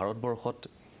ভাৰতবৰ্ষত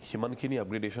সিমানখিনি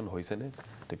আপগ্ৰেডেশ্যন হৈছেনে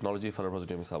টেকন'লজিৰ ফালৰ পৰা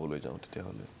যদি আমি চাবলৈ যাওঁ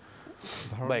তেতিয়াহ'লে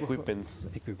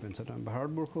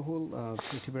ভাৰতবৰ্ষ হ'ল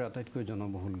পৃথিৱীৰ আটাইতকৈ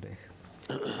জনবহুল দেশ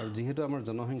আৰু যিহেতু আমাৰ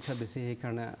জনসংখ্যা বেছি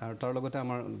সেইকাৰণে আৰু তাৰ লগতে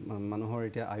আমাৰ মানুহৰ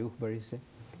এতিয়া আয়ুস বাঢ়িছে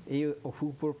এই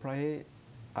অসুখবোৰ প্ৰায়ে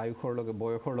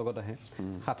বয়সৰ লগত আহে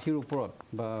 60ৰ ওপৰত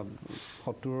বা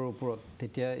 70ৰ ওপৰত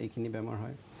তেতিয়া এইখিনি বেমাৰ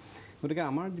হয় গতিকে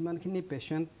আমাৰ যিমানখিনি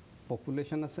পেচেণ্ট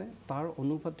পপুলেশ্যন আছে তাৰ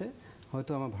অনুপাতে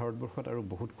হয়তো আমাৰ ভাৰতবৰ্ষত আৰু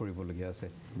বহুত কৰিবলগীয়া আছে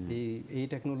এই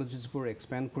টেকন'লজিজবোৰ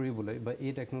এক্সপেণ্ড কৰিবলৈ বা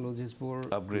এই টেকন'লজিজবোৰ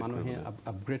মানুহে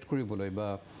আপগ্ৰেড কৰিবলৈ বা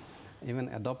ইভেন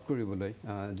এডপ্ট কৰিবলৈ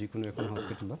যিকোনো এখন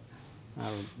হস্পিটেলত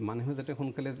আৰু মানুহে যাতে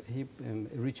সোনকালে সেই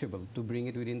reachable two bring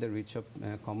it within the rich of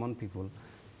common পিপল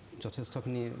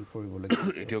যথেষ্টখিনি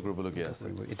কৰিবলগীয়া আছে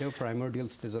এতিয়াও প্ৰাইমৰ্ডিয়েল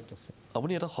ষ্টেজত আছে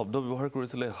আপুনি এটা শব্দ ব্যৱহাৰ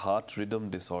কৰিছিলে হাৰ্ট ৰিডম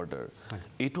ডিছঅৰ্ডাৰ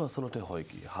এইটো আচলতে হয়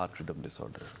কি হাৰ্ট ৰিডম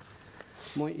ডিছঅৰ্ডাৰ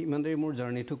মই ইমান দেৰি মোৰ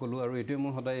জাৰ্ণিটো ক'লোঁ আৰু এইটোৱে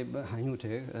মোৰ সদায় হাঁহি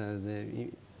উঠে যে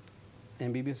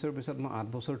MBBSৰ পিছত মই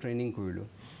 8 বছৰ ট্ৰেইনিং কৰিলোঁ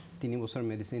 3 বছৰ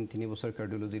মেডিচিন 3 বছৰ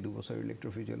কাৰ্ডিঅ'লজি 2 বছৰ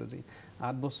ইলেক্ট্ৰফিজিঅলজি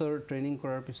 8 বছৰ ট্ৰেইনিং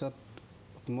কৰাৰ পিছত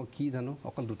মই কি জানো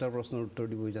অকল দুটা প্ৰশ্নৰ উত্তৰ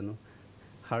দিবই জানো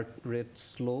হাৰ্ট ৰেট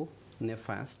শ্ল' নে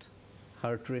ফাষ্ট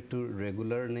হাৰ্ট ৰেটটো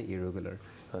ৰেগুলাৰ নে ইৰেগুলাৰ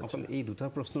অকল এই দুটা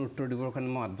প্ৰশ্নৰ উত্তৰ দিবৰ কাৰণে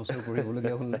মই 8 বছৰ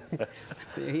পঢ়িবলগীয়া হ'ল নাই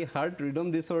এই হাৰ্ট ৰিডম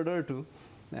ডিছঅৰ্ডাৰটো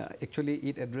একচুৱেলি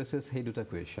ইট এড্ৰেছেছ সেই দুটা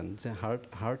কুৱেশ্যন যে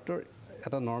হাৰ্টৰ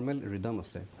এটা নৰ্মেল ৰিডম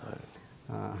আছে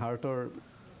হাৰ্টৰ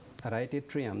ৰাইট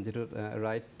এট্ৰিয়াম যিটো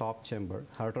ৰাইট টপ চেম্বাৰ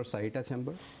হাৰ্টৰ 4টা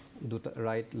চেম্বাৰ দুটা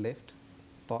ৰাইট লেফ্ট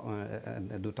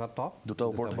দুটা টপ দুটা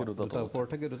ওপৰত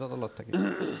থাকে দুটা তলত থাকে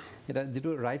এটা যিটো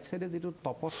ৰাইট চাইডে যিটো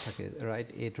টপত থাকে ৰাইট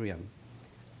এট্ৰিয়াম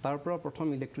তাৰ পৰা প্ৰথম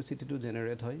ইলেক্ট্ৰিচিটিটো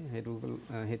জেনেৰেট হয়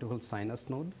সেইটো হ'ল সাইনাছ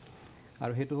নোড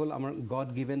আৰু সেইটো হ'ল আমাৰ গড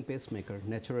গিভেন পেচ মেকাৰ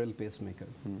নেচাৰেল পেচ মেকাৰ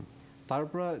তাৰ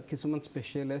পৰা কিছুমান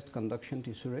স্পেচিয়েলাইজড কণ্ডাকশ্যন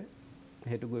টিচুৰে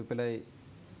সেইটো গৈ পেলাই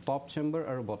টপ চেম্বাৰ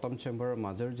আৰু বটম চেম্বাৰৰ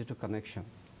মাজৰ যিটো কানেকশ্যন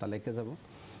তালৈকে যাব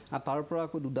আৰু তাৰ পৰা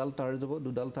আকৌ দুডাল তাঁৰ যাব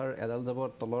দুডাল তাঁৰ এডাল যাব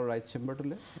তলৰ ৰাইট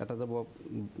চেম্বাৰটোলৈ এটা যাব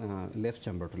লেফ্ট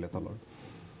চেম্বাৰটোলৈ তলৰ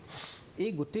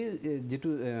এই গোটেই যেটো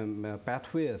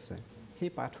পাথৱে আছে সেই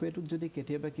পাথৱেটোত যদি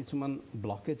কেতিয়াবা কিছুমান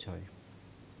ব্লকেজ হয়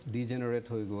ডিজেনাৰেট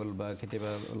হৈ গ'ল বা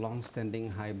কেতিয়াবা লং ষ্টেণ্ডিং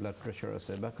হাই ব্লাড প্ৰেছাৰ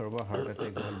আছে বা কাৰোবাৰ হাৰ্ট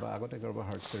এটেক হ'ল বা আগতে কাৰোবাৰ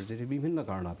হাৰ্ট চাৰ্জাৰী বিভিন্ন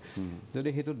কাৰণত যদি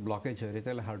সেইটোত ব্লকেজ হয়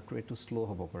তেতিয়াহ'লে হাৰ্ট ৰেটটো শ্ল'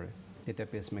 হ'ব পাৰে তেতিয়া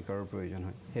পেচ মেকাৰৰ প্ৰয়োজন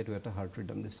হয় সেইটো এটা হাৰ্ট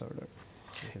ৰিদম ডিছঅৰ্ডাৰ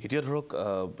এতিয়া ধৰক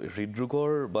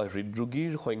হৃদৰোগৰ বা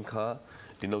হৃদৰোগীৰ সংখ্যা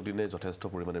দিনক দিনে যথেষ্ট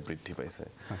পৰিমাণে বৃদ্ধি পাইছে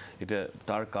এতিয়া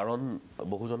তাৰ কাৰণ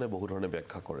বহুজনে বহু ধৰণে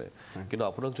ব্যাখ্যা কৰে কিন্তু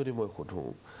আপোনাক যদি মই সোধোঁ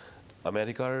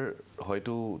আমেৰিকাৰ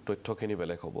হয়তো তথ্যখিনি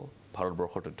বেলেগ হ'ব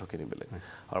ভাৰতবৰ্ষৰ তথ্যখিনি বেলেগ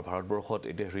আৰু ভাৰতবৰ্ষত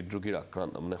এতিয়া হৃদৰোগীৰ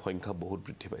মানে সংখ্যা বহুত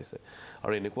বৃদ্ধি পাইছে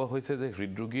আৰু এনেকুৱা হৈছে যে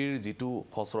হৃদৰোগীৰ যিটো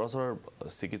সচৰাচৰ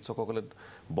চিকিৎসকসকলে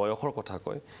বয়সৰ কথা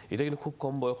কয় এতিয়া কিন্তু খুব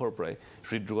কম বয়সৰ পৰাই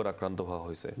হৃদৰোগত আক্ৰান্ত হোৱা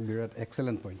হৈছে বিৰাট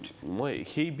এক্সেলেণ্ট পইণ্ট মই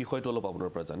সেই বিষয়টো অলপ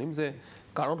আপোনাৰ পৰা জানিম যে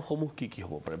কাৰণসমূহ কি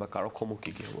হ'ব পাৰে বা কাৰকসমূহ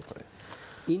কি হ'ব পাৰে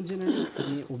ইন জেনেৰেল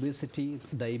আমি ওবেচিটি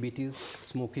ডায়েবেটিছ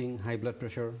স্মোকিং হাই ব্লাড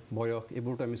প্ৰেছাৰ বয়স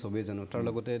এইবোৰতো আমি চবেই জানো তাৰ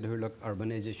লগতে ধৰি লওক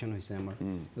আৰ্বানাইজেশ্যন হৈছে আমাৰ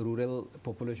ৰুৰেল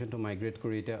পপুলেশ্যনটো মাইগ্ৰেট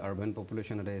কৰি এতিয়া আৰ্বান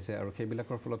পপুলেশ্যন এটা আহিছে আৰু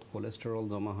সেইবিলাকৰ ফলত কলেষ্টৰল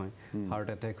জমা হয় হাৰ্ট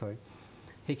এটেক হয়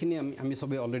সেইখিনি আমি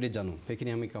চবেই অলৰেডি জানো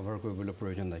সেইখিনি আমি কভাৰ কৰিবলৈ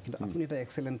প্ৰয়োজন নাই কিন্তু আপুনি এটা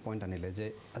এক্সেলেণ্ট পইণ্ট আনিলে যে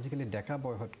আজিকালি ডেকা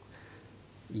বয়সত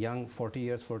ইয়াং 40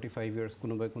 ইয়াৰ্ছ 45 ইয়াৰ্ছ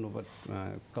কোনোবাই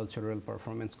কালচাৰেল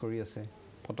পাৰফৰ্মেঞ্চ কৰি আছে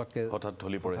ফটককৈ হঠাৎ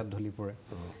ঢলি পৰে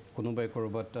কোনোবাই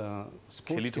ক'ৰবাত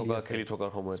খেলি থকাৰ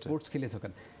সময়ত স্পৰ্টছ খেলি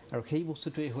থকাত আৰু সেই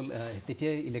বস্তুটোৱেই হ'ল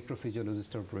তেতিয়াই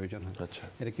ইলেক্ট্ৰফিজিঅলজিষ্টৰ প্ৰয়োজন হয়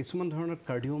এতিয়া কিছুমান ধৰণৰ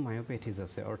কাৰ্ডিঅ'মায়োপেথিজ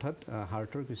আছে অৰ্থাৎ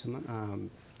হাৰ্টৰ কিছুমান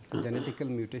জেনেটিকেল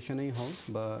মিউটেশ্যনেই হওক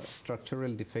বা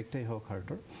ষ্ট্ৰাকচাৰেল ডিফেক্টেই হওক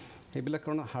হাৰ্টৰ সেইবিলাক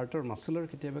কাৰণে হাৰ্টৰ মাচুলৰ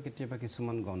কেতিয়াবা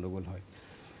কিছুমান গণ্ডগোল হয়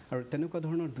আৰু তেনেকুৱা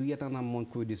ধৰণৰ দুই এটা নাম মই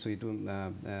কৈ দিছোঁ এইটো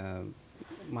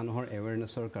মানুহৰ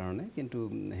এৱেৰনেছৰ কাৰণে কিন্তু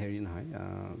হেৰি নহয়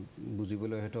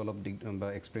বুজিবলৈ হয়তো অলপ বা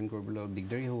এক্সপ্লেইন কৰিবলৈ অলপ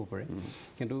দিগদাৰী হ'ব পাৰে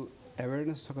কিন্তু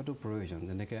এৱেৰনেছ থকাটো প্ৰয়োজন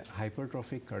যেনেকৈ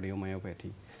হাইপাৰট্ৰফিক কাৰ্ডিঅ'মায়োপেথি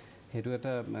সেইটো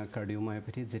এটা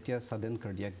কাৰ্ডিঅ'মায়োপেথি যেতিয়া ছাডেন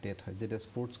কাৰ্ডিয়াক ডেথ হয় যেতিয়া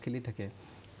স্পৰ্টছ খেলি থাকে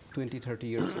 20-30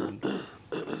 ইয়াৰ্ছ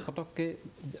ফটককৈ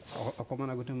অকণমান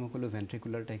আগতে মই ক'লোঁ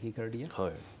ভেন্ট্ৰিকুলাৰ টেকিকাৰ্ডিয়া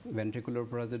হয় ভেন্ট্ৰিকুলাৰ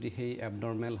পৰা যদি সেই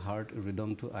এবনৰ্মেল হাৰ্ট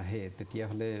ৰিদমটো আহে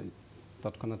তেতিয়াহ'লে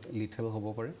তৎক্ষণাত লিথেল হ'ব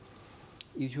পাৰে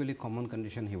ইউজুৱেলি কমন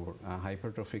কণ্ডিশ্যন সেইবোৰ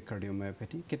হাইপাৰট্ৰফিক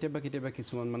কাৰ্ডিঅ'মায়োপেথি কেতিয়াবা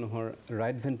কিছুমান মানুহৰ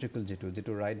ৰাইট ভেন্ট্ৰিকল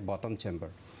যিটো ৰাইট বটম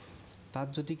চেম্বাৰ তাত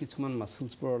যদি কিছুমান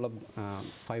মাছলছবোৰ অলপ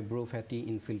ফাইব্ৰ' ফেটি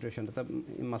ইনফিল্ট্ৰেশ্যন এটা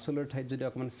মাছলৰ ঠাইত যদি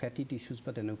অকণমান ফেটি টিচুজ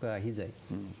বা তেনেকুৱা আহি যায়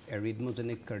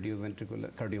এৰিডমোজেনিক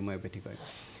কাৰ্ডিঅ'মায়োপেথি কয়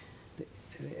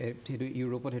সেইটো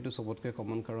ইউৰোপত সেইটো চবতকৈ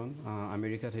কমন কাৰণ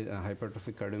আমেৰিকাত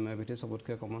হাইপাৰট্ৰফিক কাৰ্ডিঅ'মায়োপেথি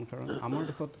চবতকৈ কমন কাৰণ আমাৰ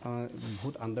দেশত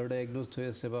বহুত আণ্ডাৰ ডায়েগন'জড হৈ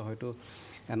আছে বা হয়তো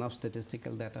এনাফ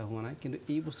ষ্টেটিষ্টিকেল ডাটা হোৱা নাই কিন্তু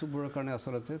এই বস্তুবোৰৰ কাৰণে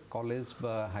আচলতে কলেজ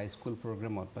বা হাইস্কুল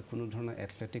প্ৰগ্ৰেমত বা কোনো ধৰণৰ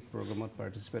এথলেটিক প্ৰগ্ৰেমত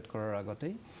পাৰ্টিচিপেট কৰাৰ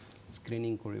আগতেই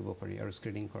স্ক্ৰিনিং কৰিব পাৰি আৰু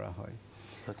স্ক্ৰিনিং কৰা হয়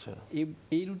আচ্ছা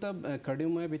এই দুটা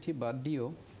কাৰ্ডিঅ'মায়োপেথি বাদ দিও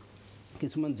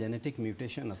কিছুমান জেনেটিক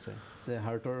মিউটেশ্যন আছে যে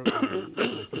হাৰ্টৰ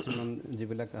কিছুমান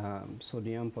যিবিলাক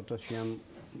ছ'ডিয়াম পটাছিয়াম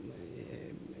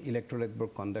ইলেক্ট্ৰলাইটবোৰ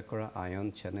কণ্ডাক্ট কৰা আয়ন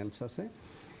চেনেলছ আছে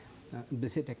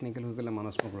বেছি টেকনিকেল হৈ গ'লে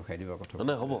মানস মোক ৰখাই দিব কথা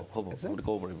হ'ব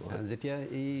ক'ব পাৰিব যেতিয়া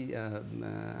এই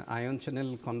আয়ন চেনেল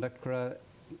কণ্ডাক্ট কৰা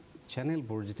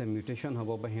চেনেলবোৰ যেতিয়া মিউটেশ্যন হ'ব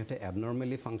বা সিহঁতে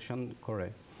এবনৰ্মেলি ফাংচন কৰে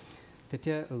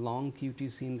তেতিয়া লং কিউটি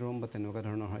চিনড্ৰম বা তেনেকুৱা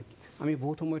ধৰণৰ হয় আমি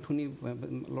বহুত সময়ত শুনি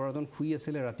ল'ৰাজন শুই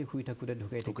আছিলে ৰাতি শুই থাকোঁতে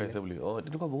ঢুকাইছে বুলি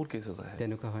তেনেকুৱা বহুত কেছেছ আহে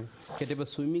তেনেকুৱা হয় কেতিয়াবা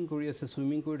চুইমিং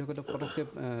কৰি থাকোঁতে পটককৈ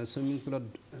চুইমিং পুলত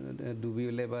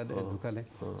ডুবিলে বা ঢুকালে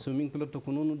চুইমিং পুলততো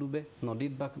কোনো নুডুবে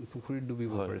নদীত বা পুখুৰীত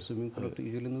ডুবিব পাৰে চুইমিং পুলততো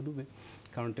ইউজুৱেলি নুডুবে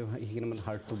কাৰণ তেওঁ সেইখিনি মানে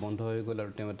হাৰ্টটো বন্ধ হৈ গ'ল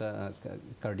আৰু তেওঁ এটা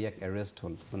কাৰ্ডিয়াক এৰেষ্ট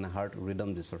হ'ল মানে হাৰ্ট ৰিদম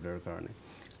ডিছঅৰ্ডাৰৰ কাৰণে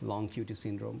লং কিউটি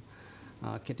চিনড্ৰম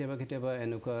কেতিয়াবা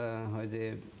এনেকুৱা হয় যে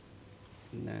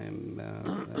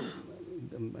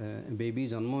বেবী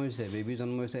জন্ম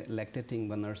হৈছে লেক্টেটিং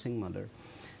বা নাৰ্ছিং মাদাৰ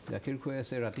গাখীৰ খুৱাই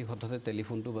আছে ৰাতি হঠাতে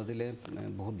টেলিফোনটো বাজিলে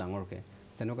বহুত ডাঙৰকৈ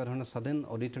তেনেকুৱা ধৰণৰ ছাডেন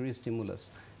অডিটৰী ষ্টিমুলাছ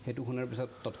সেইটো শুনাৰ পিছত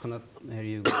তৎক্ষণাত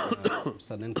হেৰি হৈ গ'ল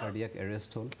ছাডেন কাৰ্ডিয়াক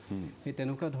এৰেষ্ট হ'ল সেই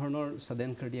তেনেকুৱা ধৰণৰ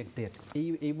ছাডেন কাৰ্ডিয়াক ডেথ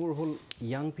এইবোৰ হ'ল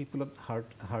ইয়াং পিপলত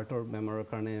হাৰ্টৰ বেমাৰৰ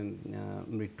কাৰণে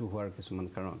মৃত্যু হোৱাৰ কিছুমান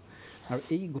কাৰণ আৰু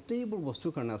এই গোটেইবোৰ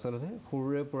বস্তুৰ কাৰণে আচলতে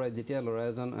সৰুৰে পৰাই যেতিয়া ল'ৰা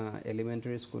এজন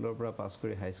এলিমেণ্টাৰী স্কুলৰ পৰা পাছ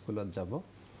কৰি হাইস্কুলত যাব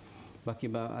বা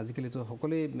কিবা আজিকালিতো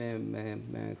সকলোৱে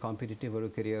কম্পিটিটিভ আৰু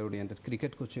কেৰিয়াৰ ওৰিয়েণ্টেড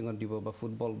ক্ৰিকেট কোচিঙত দিব বা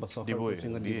ফুটবল বা সকাৰ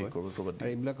কোচিঙত দিব আৰু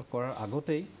এইবিলাক কৰাৰ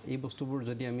আগতেই এই বস্তুবোৰ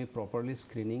যদি আমি প্ৰপাৰলি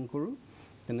স্ক্ৰিনিং কৰোঁ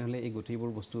তেনেহ'লে এই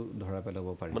গোটেইবোৰ বস্তু ধৰা পেলাব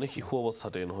পাৰি মানে শিশু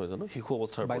অৱস্থাতে নহয় জানো শিশু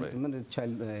অৱস্থাৰ পৰাই মানে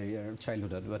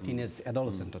চাইল্ডহুডত বা টিনেজ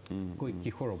এডলচেণ্টত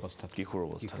কিশোৰ অৱস্থাত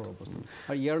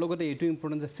আৰু ইয়াৰ লগতে এইটো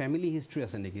ইম্পৰ্টেণ্ট যে ফেমিলি হিষ্ট্ৰী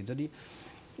আছে নেকি যদি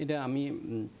এতিয়া আমি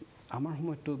আমাৰ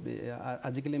সময়তো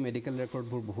আজিকালি মেডিকেল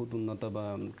ৰেকৰ্ডবোৰ বহুত উন্নত বা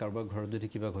কাৰোবাৰ ঘৰত যদি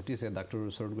কিবা ঘটিছে ডাক্তৰৰ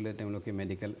ওচৰত গ'লে তেওঁলোকে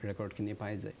মেডিকেল ৰেকৰ্ডখিনি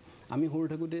পাই যায় আমি সৰু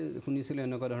থাকোঁতে শুনিছিলোঁ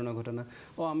এনেকুৱা ধৰণৰ ঘটনা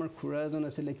আমাৰ খুৰা এজন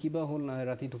আছিলে কিবা হ'ল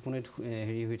ৰাতি টোপনিত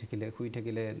শুই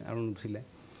থাকিলে আৰু নুঠিলে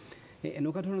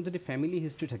এনেকুৱা ধৰণৰ যদি ফেমিলি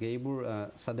হিষ্ট্ৰী থাকে এইবোৰ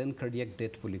ছাডেন কাৰ্ডিয়াক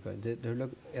ডেথ বুলি কয় যে ধৰি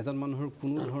লওক এজন মানুহৰ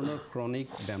কোনো ধৰণৰ ক্ৰনিক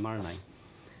বেমাৰ নাই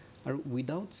আৰু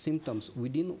উইদাউট চিমটমছ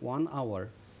উইদিন 1 আৱাৰ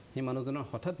সেই মানুহজনৰ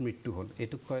হঠাৎ মৃত্যু হ'ল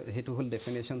সেইটো হ'ল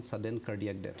ডেফিনেশ্যন ছাডেন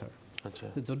কাৰ্ডিয়াক ডেথৰ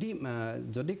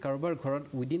যদি কাৰোবাৰ ঘৰত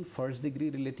উইদিন ফাৰ্ষ্ট ডিগ্ৰী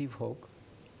ৰিলেটিভ হওক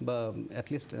বা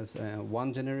এটলিষ্ট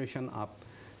 1 জেনেৰেশ্যন আপ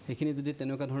সেইখিনি যদি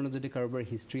তেনেকুৱা ধৰণৰ যদি কাৰোবাৰ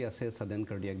হিষ্ট্ৰী আছে ছাডেন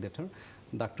কাৰ্ডিয়াক ডেথৰ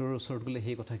ডাক্তৰৰ ওচৰত গ'লে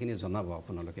সেই কথাখিনি জনাব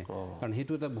আপোনালোকে কাৰণ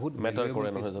সেইটো এটা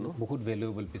বহুত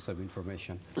ভেলুৱেবল পিছ অফ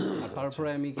ইনফৰমেশ্যন আৰু তাৰ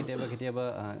পৰাই আমি কেতিয়াবা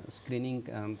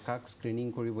কাক স্ক্ৰিনিং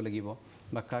কৰিব লাগিব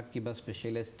বা কাক কিবা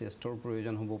স্পেচিয়েলাইজ টেষ্টৰ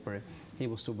প্ৰয়োজন হ'ব পাৰে সেই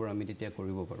বস্তুবোৰ আমি তেতিয়া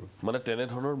কৰিব পাৰোঁ মানে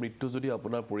তেনেধৰণৰ মৃত্যু যদি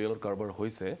আপোনাৰ পৰিয়ালত কাৰোবাৰ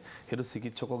হৈছে সেইটো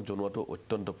চিকিৎসকক জনোৱাটো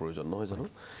অত্যন্ত প্ৰয়োজন নহয় জানো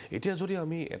এতিয়া যদি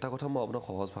আমি এটা কথা মই আপোনাক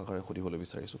সহজ ভাষাৰে সুধিবলৈ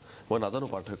বিচাৰিছোঁ মই নাজানো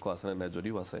পাৰ্থক্য আছে নে নাই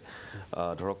যদিও আছে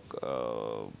ধৰক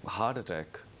হাৰ্ট এটেক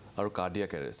আৰু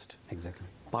কাৰ্ডিয়াক এৰেষ্ট এক্সেক্টলি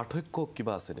পাৰ্থক্য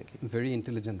কিবা আছে নেকি very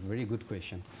intelligent very good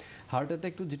question heart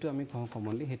এটেকটো যিটো আমি কওঁ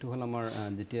কমনলি সেইটো হ'ল আমাৰ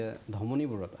যেতিয়া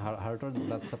ধমনীবোৰত হাৰ্টৰ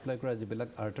ব্লাড ছাপ্লাই কৰা যিবিলাক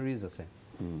আৰ্টাৰিজ আছে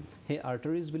সেই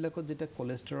আৰ্টাৰিজবিলাকত যেতিয়া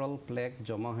কলেষ্টৰল প্লেক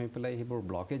জমা হৈ পেলাই সেইবোৰ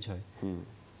ব্লকেজ হয়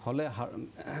হ'লে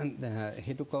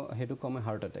সেইটো কমে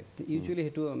হাৰ্ট এটেক ইউজুৱেলি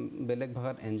সেইটো বেলেগ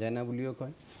ভাষাত এনজাইনা বুলিও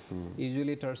কয়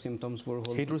ইউজুৱেলি তাৰ চিমটমছবোৰ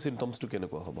হ'ল সেইটোৰ চিমটমছটো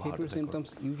কেনেকুৱা হ'ব সেইটোৰ চিমটমছ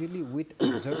ইউজুৱেলি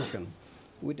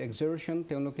উইথ এক্সাৰশ্যন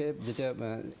তেওঁলোকে যেতিয়া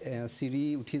চিৰি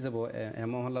উঠি যাব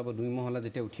এমহলা বা 2 মহলা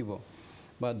যেতিয়া উঠিব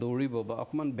বা দৌৰিব বা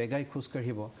অকণমান বেগাই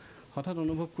খোজকাঢ়িব হঠাৎ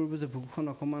অনুভৱ কৰিব যে বুকুখন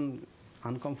অকণমান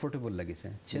আনকমফৰ্টেবল লাগিছে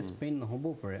চেষ্ট পেইন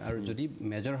নহ'বও পাৰে আৰু যদি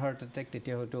মেজৰ হাৰ্ট এটেক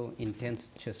তেতিয়া হয়তো ইনটেন্স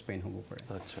চেষ্ট পেইন হ'ব পাৰে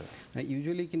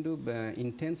ইউজুৱেলি কিন্তু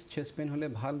ইনটেন্স চেষ্ট পেইন হ'লে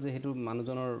ভাল যে সেইটো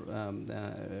মানুহজনৰ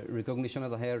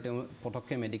ৰিকগনিশ্যনত আহে আৰু তেওঁ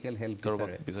পটককৈ মেডিকেল হেল্প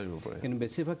বিচাৰিব পাৰে কিন্তু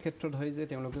বেছিভাগ ক্ষেত্ৰত হয় যে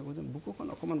তেওঁলোকে কয় যে বুকুখন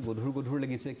অকণমান গধুৰ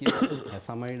লাগিছে কিবা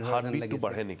হেঁচা মাৰি ধৰা যেন লাগিছে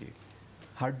বাঢ়ে নেকি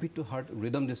হাৰ্টবিটটো হাৰ্ট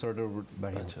ৰিদম ডিছঅৰ্ডাৰবোৰ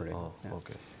বাঢ়িব পাৰে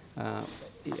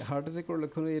হাৰ্ট এটেকৰ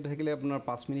লক্ষণ এই থাকিলে আপোনাৰ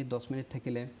 5 মিনিট 10 মিনিট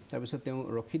থাকিলে তাৰপিছত তেওঁ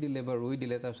ৰখি দিলে বা ৰৈ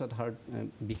দিলে তাৰপিছত হাৰ্ট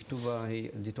বিষটো বা সেই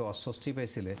যিটো অস্বস্তি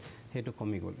পাইছিলে সেইটো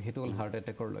কমি গ'ল সেইটো হ'ল হাৰ্ট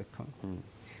এটেকৰ লক্ষণ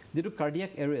যিটো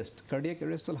কাৰ্ডিয়াক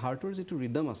এৰেষ্ট হ'ল হাৰ্টৰ যিটো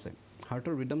ৰিদম আছে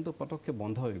হাৰ্টৰ ৰিদমটো পটককৈ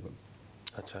বন্ধ হৈ গ'ল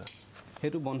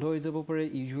সেইটো বন্ধ হৈ যাব পাৰে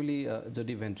ইউজুৱেলি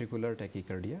যদি ভেন্ট্ৰিকুলাৰ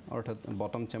টেকিকাৰ্ডিয়া অৰ্থাৎ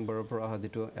বটম চেম্বাৰৰ পৰা অহা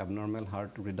যিটো এবনৰ্মেল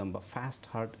হাৰ্ট ৰিদম বা ফাষ্ট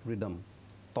হাৰ্ট ৰিদম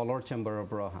তলৰ চেম্বাৰৰ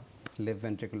পৰা অহা লেফ্ট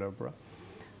ভেন্ট্ৰিকুলাৰ পৰা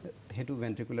সেইটো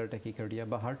ভেন্ট্ৰিকুলাৰ টেকিকাৰ্ডিয়া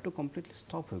বা হাৰ্টটো কমপ্লিটলি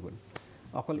ষ্টপ হৈ গ'ল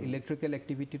অকল ইলেক্ট্ৰিকেল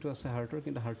এক্টিভিটিটো আছে হাৰ্টৰ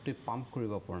কিন্তু হাৰ্টটোৱে পাম্প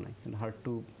কৰিব পৰা নাই কিন্তু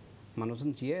হাৰ্টটো মানুহজন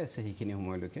জীয়াই আছে সেইখিনি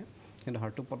সময়লৈকে কিন্তু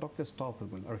হাৰ্টটো পটককৈ ষ্টপ হৈ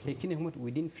গ'ল আৰু সেইখিনি সময়ত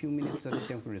উইদিন ফিউ মিনিটছ যদি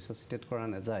তেওঁক ৰিচাচিটেট কৰা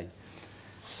নাযায়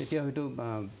তেতিয়া হয়তো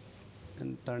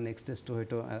তাৰ নেক্সট ষ্টেজটো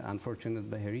হয়তো আনফৰ্চুনেট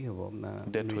বা হেৰি হ'ব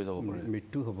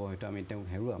মৃত্যু হ'ব হয়তো আমি তেওঁক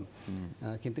হেৰুৱাম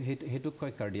কিন্তু সেইটোক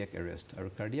কয় কাৰ্ডিয়াক এৰেষ্ট আৰু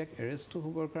কাৰ্ডিয়াক এৰেষ্টটো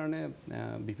হ'বৰ কাৰণে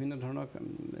বিভিন্ন ধৰণৰ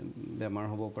বেমাৰ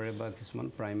হ'ব পাৰে বা কিছুমান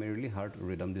প্ৰাইমেৰিলি হাৰ্ট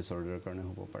ৰিদম ডিছঅৰ্ডাৰৰ কাৰণে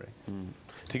হ'ব পাৰে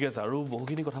ঠিক আছে আৰু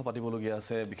বহুখিনি কথা পাতিবলগীয়া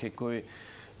আছে বিশেষকৈ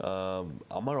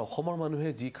আমাৰ অসমৰ মানুহে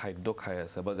যি খাদ্য খাই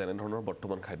আছে বা যেনে ধৰণৰ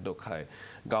বৰ্তমান খাদ্য খায়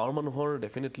গাঁৱৰ মানুহৰ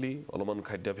ডেফিনেটলি অলপমান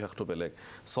খাদ্যাভ্যাসটো বেলেগ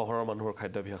চহৰৰ মানুহৰ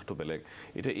খাদ্যাভ্যাসটো বেলেগ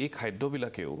এতিয়া এই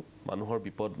খাদ্যবিলাকেও মানুহৰ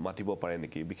বিপদ মাতিব পাৰে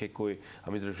নেকি বিশেষকৈ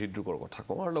আমি যদি হৃদৰোগৰ কথা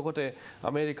কওঁ আৰু লগতে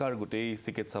আমেৰিকাৰ গোটেই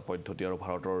চিকিৎসা পদ্ধতি আৰু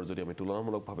ভাৰতৰ যদি আমি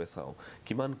তুলনামূলকভাৱে চাওঁ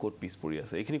কিমান ক'ত পিছ পৰি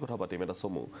আছে এইখিনি কথা পাতিম এটা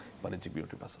চমু বাণিজ্যিক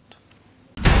বিৰতিৰ পাছত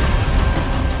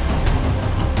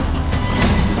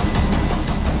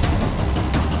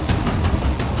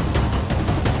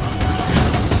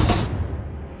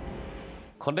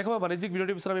খন্তেকমা বাণিজ্যিক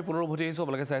বিৰতিৰ পিছত আমি পুনৰ উভতি আহিছোঁ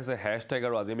আপোনালোকে চাই আছে হেশ্বটেগ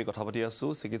আৰু আজি আমি কথা পাতি আছোঁ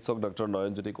চিকিৎসক ডক্টৰ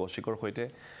নয়নজ্যোতি কৌশিকৰ সৈতে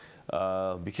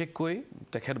বিশেষকৈ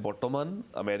তেখেত বৰ্তমান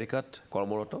আমেৰিকাত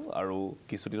কৰ্মৰত আৰু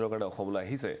কিছুদিনৰ কাৰণে অসমলৈ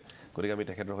আহিছে গতিকে আমি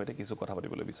তেখেতৰ সৈতে কিছু কথা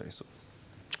পাতিবলৈ বিচাৰিছোঁ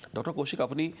ডক্টৰ কৌশিক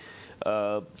আপুনি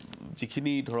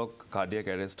যিখিনি ধৰক কাৰ্ডিয়াক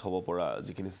এৰেষ্ট হ'ব পৰা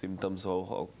যিখিনি চিমটমছ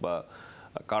হওক বা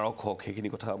কাৰক হওক সেইখিনি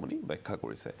কথা আপুনি ব্যাখ্যা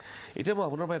কৰিছে এতিয়া মই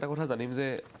আপোনাৰ পৰা এটা কথা জানিম যে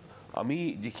আমি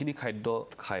যিখিনি খাদ্য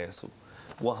খাই আছোঁ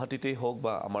গুৱাহাটীতেই হওক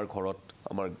বা আমাৰ ঘৰত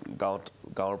আমাৰ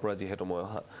গাঁৱৰ পৰা যিহেতু মই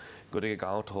অহা গতিকে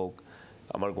গাঁৱত হওক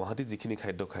আমাৰ গুৱাহাটীত যিখিনি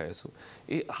খাদ্য খাই আছোঁ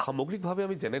এই সামগ্ৰিকভাৱে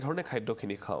আমি যেনেধৰণে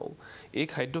খাদ্যখিনি খাওঁ এই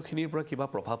খাদ্যখিনিৰ পৰা কিবা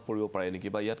প্ৰভাৱ পৰিব পাৰে নেকি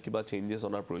বা ইয়াত কিবা চেঞ্জেছ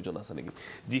অনাৰ প্ৰয়োজন আছে নেকি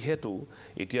যিহেতু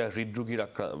এতিয়া হৃদৰোগীৰ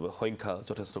সংখ্যা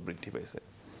যথেষ্ট বৃদ্ধি পাইছে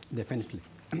ডেফিনেটলি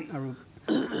আৰু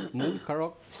মূল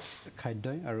কাৰক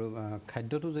খাদ্যই আৰু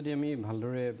খাদ্যটো যদি আমি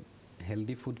ভালদৰে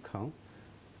হেল্ডি ফুড খাওঁ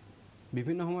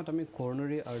বিভিন্ন সময়ত আমি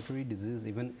coronary artery disease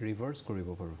even reverse কৰিব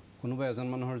পাৰোঁ কোনোবা এজন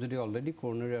মানুহৰ যদি already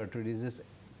coronary artery disease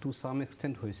to some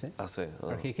extent হৈছে আছে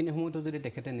আৰু সেইখিনি সময়তো যদি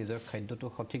তেখেতে নিজৰ খাদ্যটো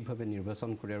সঠিকভাৱে নিৰ্বাচন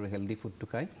কৰে আৰু হেল্ডি ফুডটো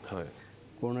খায় হয়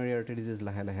কৰনাৰী আৰ্টাৰী ডিজিজ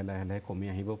লাহে লাহে লাহে লাহে কমি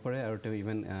আহিব পাৰে আৰু তেওঁ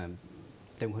ইভেন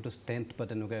তেওঁ হয়তো ষ্টেণ্ট বা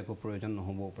তেনেকুৱা একো প্ৰয়োজন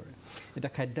নহ'বও পাৰে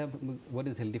এতিয়া খাদ্য হোৱাট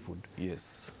ইজ হেল্ডি ফুড য়েছ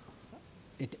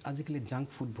আজিকালি জাংক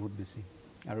ফুড বহুত বেছি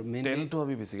আৰু মেইন তেলটো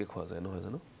আমি বেছিকৈ খোৱা যায় নহয়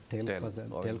জানো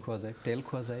তেল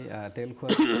খোৱা যায়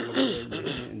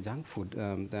জাংক ফুড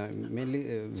মেইনলি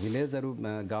ভিলেজ আৰু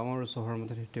গাঁও আৰু চহৰৰ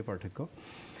মাজত সেইটোৱে পাৰ্থক্য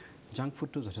জাংক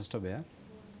ফুডটো যথেষ্ট বেয়া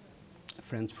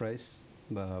ফ্ৰেঞ্চ ফ্ৰাইজ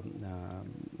বা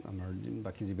আমাৰ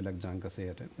বাকী যিবিলাক জাংক আছে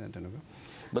ইয়াতে তেনেকুৱা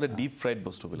মানে ডিপ ফ্ৰাইড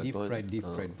বস্তুবিলাক ডিপ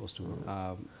ফ্ৰাইড বস্তু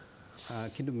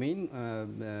কিন্তু মেইন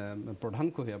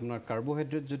প্ৰধানকৈ আপোনাৰ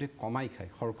কাৰ্বহাইড্ৰেট যদি কমাই খায়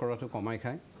শৰ্কৰাটো কমাই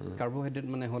খায় কাৰ্বহাইড্ৰেট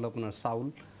মানে হ'ল আপোনাৰ চাউল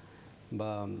বা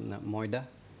ময়দা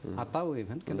আটাও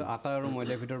ইভেন কিন্তু আটা আৰু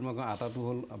ময়দাৰ ভিতৰত মই আটাটো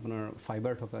হ'ল আপোনাৰ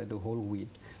ফাইবাৰ থকা এইটো হোল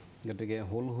হুইট গতিকে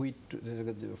হোল হুইট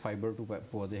ফাইবাৰটো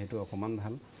পোৱা যায় সেইটো অকণমান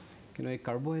ভাল কিন্তু এই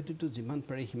কাৰ্বহাইড্ৰেটটো যিমান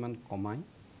পাৰে সিমান কমাই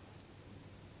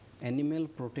এনিমেল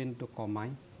প্ৰটিনটো কমাই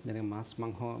যেনেকৈ মাছ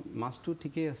মাংস মাছটো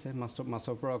ঠিকেই আছে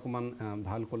মাছৰ পৰা অকণমান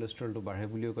ভাল কলেষ্ট্ৰলটো বাঢ়ে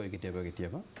বুলিও কয়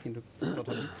কেতিয়াবা কিন্তু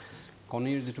তথাপি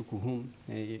কণীৰ যিটো কুহুম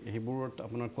সেইবোৰত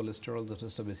আপোনাৰ কলেষ্ট্ৰল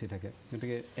যথেষ্ট বেছি থাকে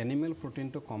গতিকে এনিমেল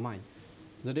প্ৰটিনটো কমাই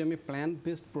যদি আমি প্লেণ্ট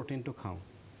বেছড প্ৰটিনটো খাওঁ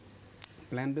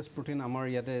প্লেণ্ট বেছড প্ৰটিন আমাৰ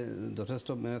ইয়াতে যথেষ্ট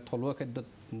থলুৱা খাদ্যত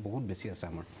বহুত বেছি আছে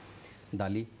আমাৰ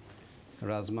দালি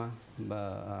ৰাজমাহ বা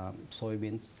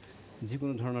চয়াবিনছ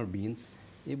যিকোনো ধৰণৰ বিনছ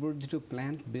এইবোৰ যিটো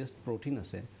প্লেণ্ট বেছড প্ৰটিন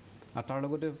আছে আৰু তাৰ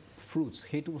লগতে ফ্ৰুটছ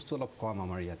সেইটো বস্তু অলপ কম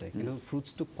আমাৰ ইয়াতে কিন্তু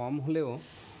ফ্ৰুটছটো কম হ'লেও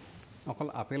অকল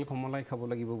আপেল কমলাই খাব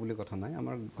লাগিব বুলি কথা নাই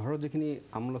আমাৰ ঘৰত যিখিনি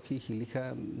আমলখি শিলিখা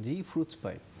যি ফ্ৰুটছ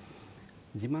পায়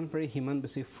যিমান পাৰে সিমান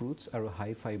বেছি ফ্ৰুটছ আৰু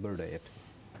হাই ফাইবাৰ ডায়েট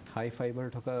হাই ফাইবাৰ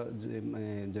থকা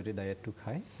যদি ডায়েটটো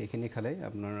খায় সেইখিনি খালে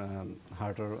আপোনাৰ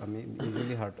হাৰ্টৰ আমি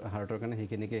ইউজুৱেলি হাৰ্টৰ কাৰণে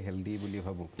সেইখিনিকে হেল্ডি বুলি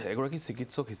ভাবোঁ এগৰাকী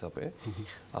চিকিৎসক হিচাপে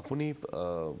আপুনি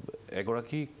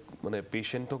এগৰাকী মানে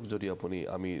পেচেণ্টক যদি আপুনি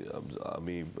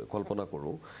আমি কল্পনা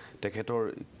কৰোঁ তেখেতৰ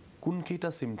কোনকেইটা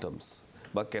চিমটমছ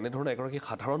বা কেনেধৰণে এগৰাকী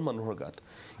সাধাৰণ মানুহৰ গাত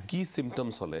কি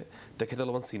চিমটমছ হ'লে তেখেতে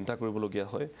অলপমান চিন্তা কৰিবলগীয়া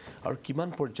হয় আৰু কিমান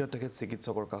পৰ্যায়ত তেখেত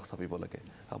চিকিৎসকৰ কাষ চাপিব লাগে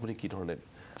আপুনি কি ধৰণে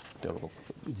তেওঁলোকক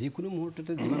যিকোনো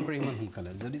মুহূৰ্ততে যিমান পাৰে সিমান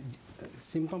সোনকালে যদি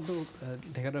চিমটমটো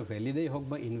তেখেতৰ ভেলিডেই হওক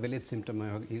বা ইনভেলিড চিমটমেই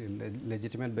হওক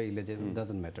লেজিটিমেট বা ইলেজিটিমেট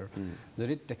ডাজন্ট মেটাৰ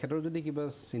যদি তেখেতৰ যদি কিবা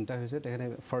চিন্তা হৈছে তেখেতে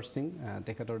ফাৰ্ষ্ট থিং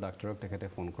তেখেতৰ ডাক্তৰক তেখেতে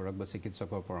ফোন কৰক বা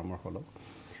চিকিৎসকৰ পৰামৰ্শ লওক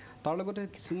তাৰ লগতে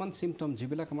কিছুমান চিমটম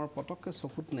যিবিলাক আমাৰ পটককৈ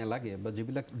চকুত নালাগে বা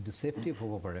যিবিলাক ডিচেপ্টিভ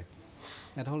হ'ব পাৰে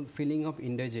এটা হ'ল ফিলিং অফ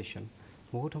ইনডাইজেশ্যন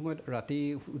বহুত সময়ত ৰাতি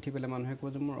উঠি পেলাই মানুহে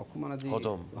কয় যে মোৰ অকণমান আজি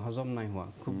হজম নাই হোৱা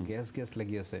খুব গেছ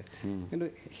লাগি আছে কিন্তু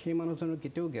সেই মানুহজনৰ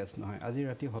কেতিয়াও গেছ নহয় আজি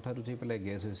ৰাতি হঠাৎ উঠি পেলাই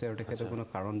গেছ হৈছে আৰু তেখেতে কোনো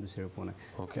কাৰণ বিচাৰি পোৱা নাই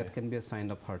date can B A sign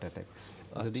off heart attack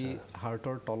যদি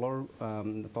হাৰ্টৰ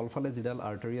তলফালে যিডাল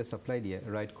আৰ্টাৰীয়ে ছাপ্লাই দিয়ে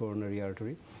ৰাইট কৰনাৰী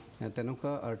আৰ্টাৰী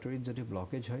তেনেকুৱা আৰ্টাৰীত যদি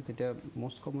ব্লকেজ হয় তেতিয়া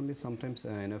মষ্ট কমনলি চামটাইমছ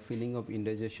ফিলিং অফ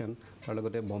ইনডাইজেশ্যন তাৰ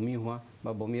লগতে বমি হোৱা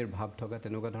বা বমিৰ ভাৱ থকা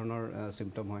তেনেকুৱা ধৰণৰ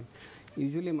চিমটম হয়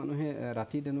ইউজুৱেলি মানুহে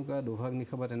ৰাতি তেনেকুৱা দুভাগ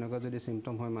নিশা বা তেনেকুৱা যদি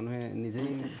চিমটম হয় মানুহে নিজেই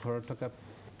ঘৰত থকা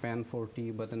পেন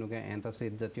 40 বা তেনেকুৱা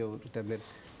এণ্টাচিড জাতীয় টেবলেট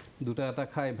দুটা এটা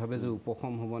খাই ভাবে যে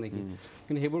উপশম হ'ব নেকি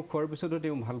কিন্তু সেইবোৰ খোৱাৰ পিছতো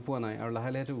তেওঁ ভাল পোৱা নাই আৰু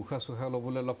লাহে লাহে উশাহ চুশাহ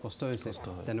ল'বলৈ অলপ কষ্ট হৈছে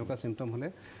তেনেকুৱা চিমটম হ'লে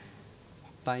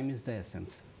time is the essence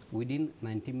within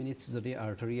 90 minutes যদি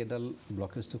আৰ্টাৰী এডাল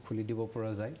ব্লকেজটো খুলি দিব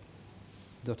পৰা যায়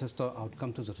যথেষ্ট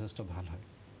আউটকামটো যথেষ্ট ভাল হয়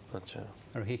আচ্ছা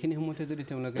আৰু সেইখিনি সময়তে যদি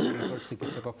তেওঁলোকে তেওঁলোকৰ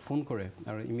চিকিৎসকক ফোন কৰে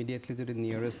আৰু ইমিডিয়েটলি যদি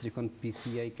নিয়াৰেষ্ট যিখন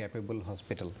PCI কেপেবল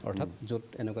হস্পিটেল অৰ্থাৎ য'ত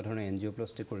এনেকুৱা ধৰণৰ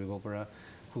এনজিঅ'প্লাষ্টি কৰিব পৰা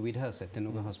সুবিধা আছে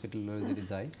তেনেকুৱা হস্পিটেললৈ যদি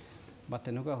যায় বা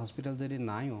তেনেকুৱা হস্পিটেল যদি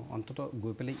নাইও অন্ততঃ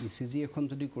গৈ পেলাই ECG এখন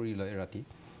যদি কৰি লয় ৰাতি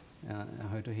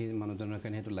হয়তো সেই মানুহজনৰ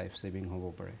কাৰণে সেইটো লাইফ ছেভিং হ'ব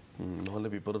পাৰে নহ'লে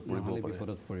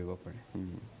বিপদত পৰিব পাৰে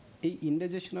এই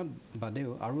ইনডাইজেশ্যনৰ বাদেও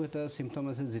আৰু এটা চিমটম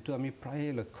আছে যিটো আমি প্ৰায়ে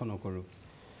লক্ষ্য নকৰোঁ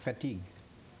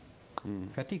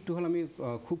ফেটিগটো হ'ল আমি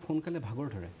খুব সোনকালে ভাগৰ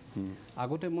ধৰে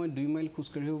আগতে মই 2 মাইল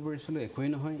খোজকাঢ়িব পাৰিছিলোঁ একোৱেই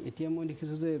নহয় এতিয়া মই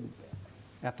দেখিছোঁ যে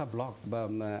এটা ব্লক বা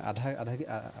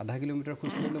আধা কিলোমিটাৰ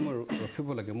খোজকাঢ়িলে মই ৰখিব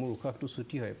লাগে মোৰ উশাহটো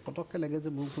ছুটি হয় পটককৈ লাগে যে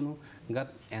মোৰ কোনো গাত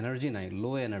এনাৰ্জি নাই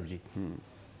ল' এনাৰ্জি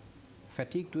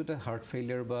ফেটিগটো এটা হাৰ্ট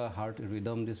ফেইলিয়াৰ বা হাৰ্ট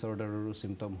ৰিডম ডিছঅৰ্ডাৰৰো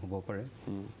চিমটম হ'ব পাৰে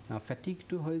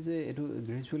ফেটিগটো হয় যে এইটো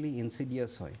গ্ৰেজুৱেলি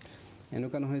ইনচিডিয়াছ হয়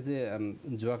এনেকুৱা নহয় যে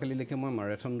যোৱাকালিলৈকে মই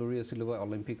মাৰাথন দৌৰি আছিলোঁ বা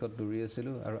অলিম্পিকত দৌৰি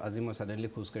আছিলোঁ আৰু আজি মই ছাডেনলি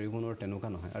খোজ কাঢ়িব নোৱাৰোঁ তেনেকুৱা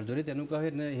নহয় আৰু যদি তেনেকুৱা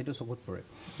হয় সেইটো চকুত পৰে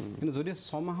কিন্তু যদি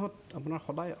 6 মাহত আপোনাৰ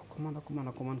সদায়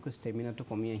অকণমানকৈ ষ্টেমিনাটো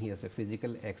কমি আহি আছে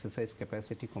ফিজিকেল এক্সাৰচাইজ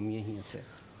কেপাচিটি কমি আহি আছে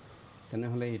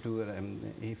তেনেহ'লে এইটো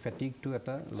এই ফেটিগটো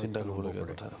এটা চিন্তা কৰিবলগীয়া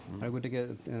কথা আৰু গতিকে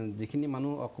যিখিনি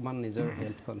মানুহ অকণমান নিজৰ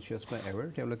হেল্থ কনচিয়াছ বা এৱেৰ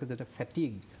তেওঁলোকে যাতে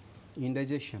ফেটিগ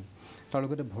ইনডাইজেশ্যন তাৰ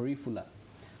লগতে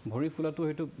ভৰি ফুলাটো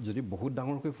হয়তো যদি বহুত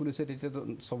ডাঙৰকৈ ফুলিছে তেতিয়াতো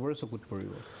চবৰে চকুত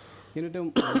পৰিব কিন্তু তেওঁ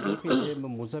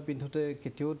মোজা পিন্ধোতে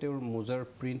কেতিয়াও তেওঁৰ মোজাৰ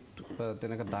প্ৰিণ্ট বা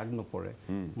তেনেকুৱা দাগ নপৰে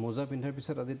মোজা পিন্ধাৰ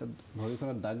পিছত আজি তাত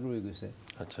ভৰিখনত দাগ ৰৈ গৈছে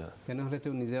আচ্ছা তেনেহ'লে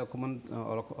তেওঁ নিজে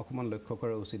অকণমান লক্ষ্য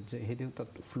কৰা উচিত যে সেইটো তাত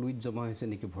ফ্লুইড জমা হৈছে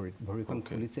নেকি ভৰিখন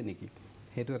ফুলিছে নেকি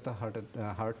সেইটো এটা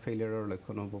হাৰ্ট ফেইলিয়াৰৰ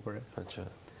লক্ষণ হ'ব পাৰে আচ্ছা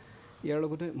ইয়াৰ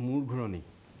লগতে মূৰ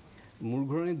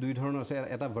ঘূৰণি দুই ধৰণৰ আছে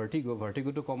এটা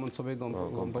ভাৰ্টিগোটো কমন চবেই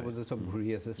গম পাব যে চব ঘূৰি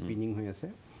আছে স্পিনিং হৈ আছে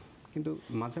কিন্তু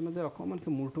মাজে মাজে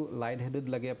অকণমানকৈ মূৰটো লাইট হেডেড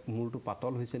লাগে মূৰটো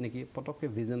পাতল হৈছে নেকি পটককৈ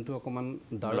ভিজনটো অকণমান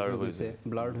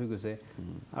ব্লাৰ্ড হৈ গৈছে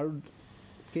আৰু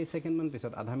কেইছেকেণ্ডমান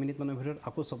পিছত আধা মিনিটমানৰ ভিতৰত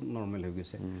আকৌ চব নৰ্মেল হৈ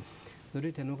গৈছে যদি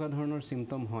তেনেকুৱা ধৰণৰ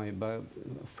চিমটম হয় বা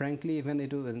ফ্ৰেংকলি ইভেন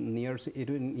এইটো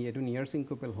নিয়াৰ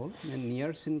চিনকোপেল হ'ল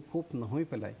নিয়াৰ চিনকোপ নহয়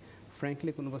পেলাই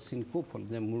ফ্ৰেংকলি কোনোবা চিনকোপ হ'ল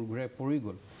যে মূৰ ঘূৰাই পৰি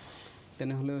গ'ল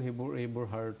তেনেহ'লেও এইবোৰ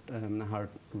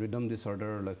হাৰ্ট ৰিডম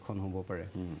ডিছঅৰ্ডাৰৰ লক্ষণ হ'ব পাৰে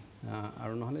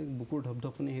আৰু নহ'লে বুকুৰ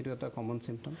ধপধপনি সেইটো এটা কমন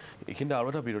চিমটম এইখিনিতে আৰু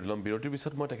এটা বিৰতি ল'ম বিৰতিৰ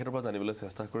পিছত মই তেখেতৰ পৰা জানিবলৈ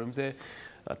চেষ্টা কৰিম যে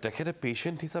তেখেতে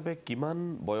পেচেণ্ট হিচাপে কিমান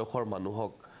বয়সৰ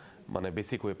মানুহক মানে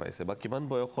বেছিকৈ পাইছে বা কিমান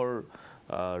বয়সৰ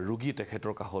ৰোগী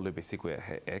তেখেতৰ কাষলৈ বেছিকৈ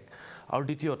আহে এক আৰু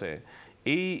দ্বিতীয়তে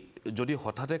এই যদি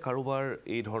হঠাতে কাৰোবাৰ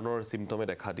এই ধৰণৰ চিমটমে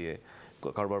দেখা দিয়ে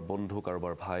কাৰোবাৰ বন্ধু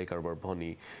কাৰোবাৰ ভাই কাৰোবাৰ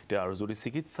ভনী আৰু যদি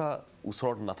চিকিৎসা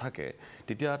ওচৰত নাথাকে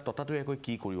তেতিয়া ততাতৈয়াকৈ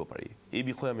কি কৰিব পাৰি এই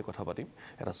বিষয়ে আমি কথা পাতিম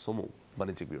এটা চমু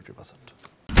বাণিজ্যিক বিৰতিৰ পাছত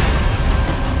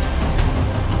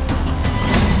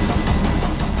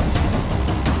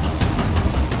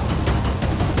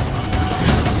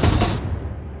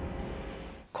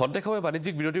খন্তেক সময়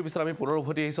বাণিজ্যিক বিৰতিৰ পিছত আমি পুনৰ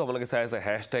উভতি আহিছোঁ আপোনালোকে চাই আছে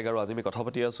হেশ্বটেগ আৰু আজি আমি কথা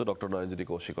পাতি আছোঁ ডক্টৰ নয়নজ্যোতি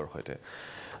কৌশিকৰ সৈতে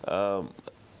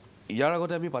ইয়াৰ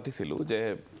আগতে আমি পাতিছিলোঁ যে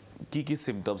কি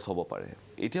চিমটমছ হ'ব পাৰে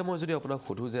এতিয়া মই যদি আপোনাক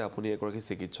সোধোঁ যে আপুনি এগৰাকী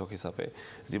চিকিৎসক হিচাপে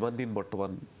যিমান দিন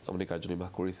বৰ্তমান আপুনি কাৰ্যনিৰ্বাহ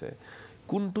কৰিছে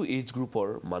কোনটো এজ গ্ৰুপৰ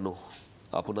মানুহ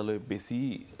আপোনালৈ বেছি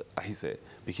আহিছে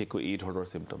বিশেষকৈ এই ধৰণৰ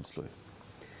চিমটমছ লৈ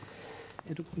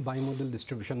এইটো বাইমডেল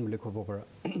ডিষ্ট্ৰিবিউশ্যন বুলি ক'ব পৰা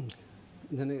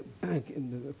যেনে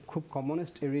খুব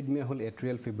কমনেষ্ট এৰিডমিয়া হ'ল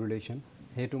এট্ৰিয়েল ফিব্ৰিলেশ্যন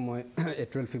সেইটো মই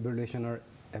এট্ৰিয়েল ফিব্ৰিলেশ্যনৰ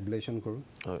এব্লেশ্যন কৰোঁ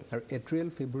আৰু এট্ৰিয়েল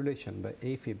ফিব্ৰিলেশ্যন বা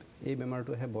এই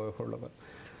বেমাৰটো আহে বয়সৰ লগত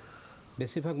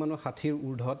বেছিভাগ মানুহ 60ৰ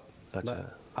ঊৰ্ধত বা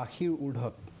 80ৰ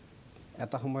ঊৰ্ধত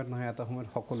এটা সময়ত নহয় এটা সময়ত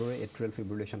সকলোৰে এট্ৰিয়েল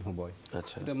ফিব্ৰিলেশ্যন হ'বই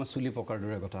এইটো আমাৰ চুলি পকাৰ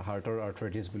দৰে কথা হাৰ্টৰ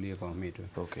আৰ্থৰাইটিছ বুলিয়ে কওঁ আমি এইটো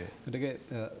গতিকে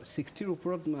 60ৰ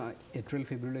ওপৰত এট্ৰিয়েল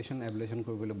ফিব্ৰিলেশ্যন এব্লেশ্যন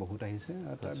কৰিবলৈ বহুত আহিছে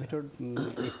আৰু তাৰ ভিতৰত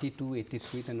 82,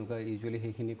 83 তেনেকুৱা ইউজুৱেলি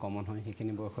সেইখিনি কমন হয়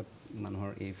সেইখিনি বয়সত মানুহৰ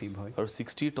এফিব হয় আৰু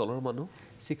 60ৰ তলৰ মানুহ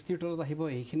 60ৰ তলত আহিব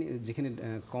এইখিনি যিখিনি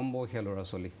কম বয়সীয়া ল'ৰা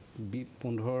ছোৱালী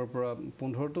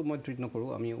 15টো মই ট্ৰিট নকৰোঁ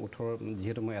আমি 18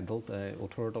 যিহেতু মই এডাল্ট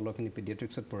 18ৰ তলৰখিনি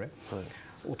পিডিয়াট্ৰিক্সত পৰে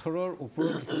 18ৰ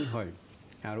ওপৰত যিখিনি হয়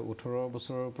আৰু 18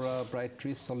 বছৰৰ পৰা প্ৰায়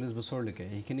 30-40 বছৰলৈকে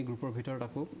এইখিনি গ্ৰুপৰ ভিতৰত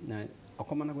আকৌ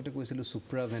অকণমান আগতে কৈছিলোঁ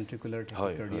সুপ্ৰা ভেন্ট্ৰিকুলাৰ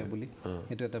টেকিকাৰ্ডিয়া বুলি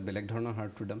সেইটো এটা বেলেগ ধৰণৰ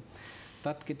হাৰ্ট ৰিডম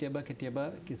তাত কেতিয়াবা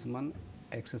কিছুমান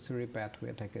এক্সেচৰি পেথ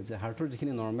হৈ থাকে যে হাৰ্টৰ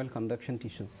যিখিনি নৰ্মেল কণ্ডাকশ্যন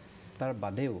টিচু তাৰ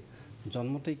বাদেও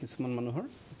জন্মতেই কিছুমান মানুহৰ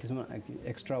কিছুমান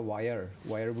এক্সট্ৰা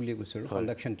ৱায়াৰ বুলিয়ে কৈছোঁ আৰু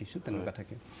কণ্ডাকশ্যন টিচু তেনেকুৱা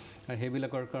থাকে আৰু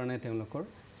সেইবিলাকৰ কাৰণে তেওঁলোকৰ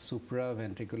সুপ্ৰা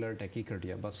ভেন্ট্ৰিকুলাৰ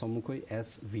টেকিকাৰ্ডিয়া বা চমুকৈ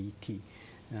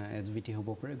SVT হ'ব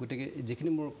পাৰে গতিকে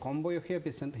যিখিনি মোৰ কম বয়সীয়া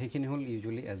পেচেণ্ট সেইখিনি হ'ল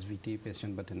ইউজুৱেলি SVT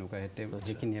পেচেণ্ট বা তেনেকুৱা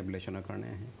সেইখিনি এব্লেশ্যনৰ কাৰণে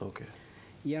আহে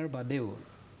ইয়াৰ বাদেও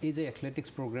এই যে এথলেটিক্স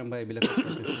প্ৰগ্ৰাম বা এইবিলাক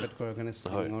পাৰ্টিচিপেট কৰাৰ কাৰণে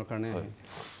ষ্ট্ৰিঙৰ কাৰণে আহে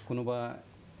কোনোবা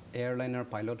এয়াৰলাইনৰ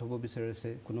পাইলট হ'ব বিচাৰিছে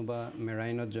কোনোবা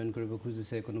মেৰাইনত জইন কৰিব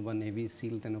খুজিছে কোনোবা নেভি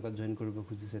চিল তেনেকুৱা জইন কৰিব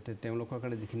খুজিছে তেওঁলোকৰ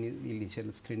কাৰণে যিখিনি ইনিচিয়েল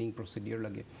স্ক্ৰিনিং প্ৰচিডিঅ'ৰ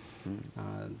লাগে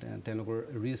তেওঁলোকৰ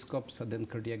risk of sudden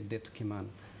cardiac death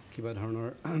কিবা ধৰণৰ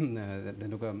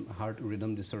তেনেকুৱা হাৰ্ট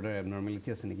ৰিডম ডিছঅৰ্ডাৰ এবনৰ্মেলিটি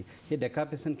আছে নেকি সেই ডেকা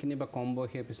পেচেণ্টখিনি বা কম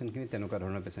বয়সীয়া পেচেণ্টখিনি তেনেকুৱা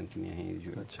ধৰণৰ পেচেণ্টখিনি আহে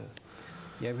আচ্ছা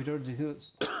ইয়াৰ ভিতৰত যিটো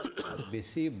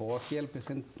বেছি বয়সীয়াল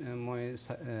পেচেণ্ট মই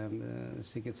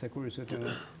চিকিৎসা কৰিছোঁ তেওঁ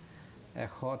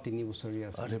 103 বছৰীয়া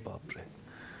আছে আৰে বাপৰে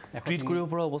ট্ৰিট কৰিব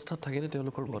পৰা অৱস্থাত থাকেনে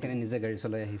তেওঁলোকৰ ঘৰতে নিজে গাড়ী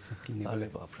চলাই আহিছে আৰে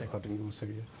বাপৰে 103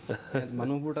 বছৰীয়া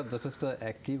মানুহবোৰ তাত যথেষ্ট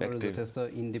এক্টিভ আৰু যথেষ্ট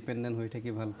ইণ্ডিপেণ্ডেণ্ট হৈ থাকি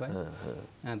ভাল পায়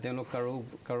তেওঁলোক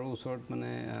কাৰো ওচৰত মানে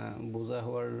বোজা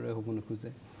হোৱাৰ হ'ব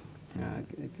নোখোজে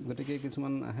গতিকে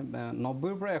কিছুমান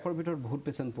 90ৰ পৰা 100ৰ ভিতৰত বহুত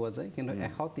পেচেণ্ট পোৱা যায় কিন্তু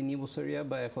 103 বছৰীয়া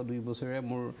বা 102 বছৰীয়া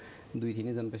মোৰ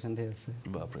 2-3জন পেচেণ্টহে আছে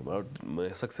বাপৰে আৰু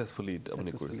সাকসেসফুলি আপুনি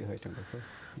কৰিছে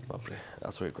বাপৰে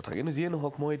আচৰিত কথা কিন্তু যিয়ে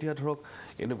নহওক মই এতিয়া ধৰক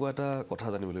এনেকুৱা এটা কথা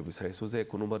জানিবলৈ বিচাৰিছোঁ যে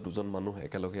কোনোবা দুজন মানুহ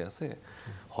একেলগে আছে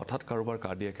হঠাৎ কাৰোবাৰ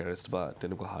কাৰ্ডিয়াক এৰেষ্ট বা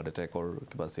তেনেকুৱা হাৰ্ট এটেকৰ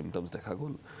কিবা চিমটমছ দেখা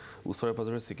গ'ল ওচৰে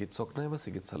পাজৰে চিকিৎসক নাই বা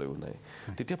চিকিৎসালয়ো নাই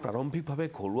তেতিয়া প্ৰাৰম্ভিকভাৱে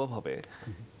ঘৰুৱাভাৱে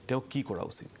তেওঁ কি কৰা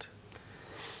উচিত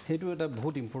সেইটো এটা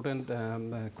বহুত ইম্পৰ্টেণ্ট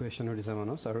কুৱেশ্যন হৈছে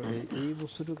মানস আৰু এই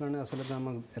বস্তুটোৰ কাৰণে আচলতে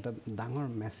আমাক এটা ডাঙৰ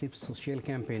মেছিভ ছ'চিয়েল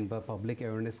কেম্পেইন বা পাব্লিক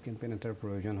এৱেৰনেছ কেম্পেইন এটাৰ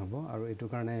প্ৰয়োজন হ'ব আৰু এইটো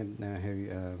কাৰণে হেৰি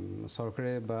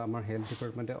চৰকাৰে বা আমাৰ হেল্থ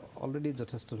ডিপাৰ্টমেণ্টে অলৰেডি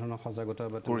যথেষ্ট ধৰণৰ সজাগতা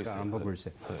বা আৰম্ভ কৰিছে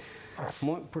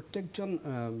মই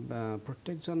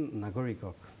প্ৰত্যেকজন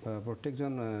নাগৰিকক বা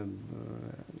প্ৰত্যেকজন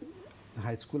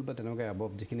হাইস্কুল বা তেনেকুৱা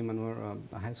এবভ যিখিনি মানুহৰ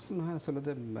হাইস্কুল নহয়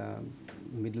আচলতে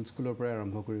মিডল স্কুলৰ পৰাই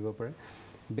আৰম্ভ কৰিব পাৰে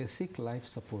basic life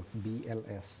support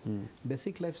BLS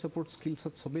basic life support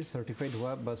স্কিলছত সবেই সাৰ্টিফাইড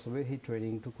হওয়া বা সবেই সেই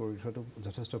ট্ৰেনিংটো কৰি থোৱাটো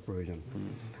যথেষ্ট প্ৰয়োজন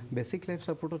বেসিক লাইফ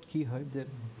সাপোৰ্টত কি হয় যে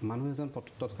মানুহ এজন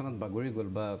তৎক্ষণাত বাগৰি গ'ল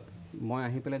বা মই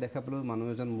আহি পেলাই দেখা পালোঁ মানুহ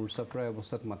এজন মূৰ্ছা প্ৰায়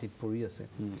অৱস্থাত মাটিত পৰি আছে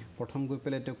প্ৰথম গৈ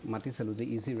পেলাই তেওঁক মাতি চালোঁ যে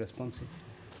ইজি ৰেছপন্সিভ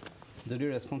যদি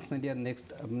ৰেছপন্স নিদিয়া নেক্সট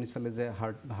আপুনি চালে যে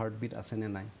হাৰ্ট বিট আছেনে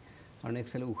নাই আৰু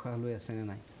নেক্সট চালে উশাহ লৈ আছেনে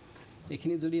নাই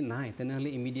এইখিনি যদি নাই তেনেহ'লে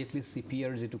ইমিডিয়েটলি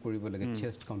CPR যেটো কৰিব লাগে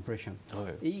চেষ্ট কম্প্ৰেছন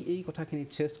এই কথাখিনি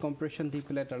চেষ্ট কম্প্ৰেছন দি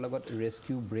পেলাই তাৰ লগত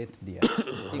ৰেস্কিউ ব্ৰেথ দিয়া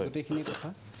এই গোটেইখিনি কথা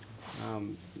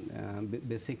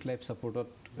বেসিক লাইফ সাপোৰ্টত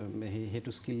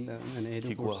হেতু স্কিল মানে হেতু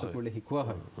কোৰ্স কৰিলে শিকোৱা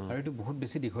হয় আৰু এইটো বহুত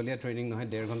বেছি দীঘলীয়া ট্ৰেইনিং নহয়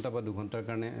 1.5 ঘণ্টা বা 2 ঘণ্টাৰ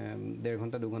কাৰণে 1.5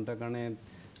 ঘণ্টা 2 ঘণ্টাৰ কাৰণে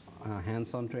হ্যান্ডছ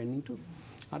অন ট্ৰেইনিংটো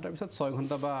আৰু তাৰপিছত 6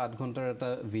 ঘণ্টা বা 8 ঘণ্টাৰ এটা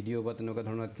ভিডিঅ' বা তেনেকুৱা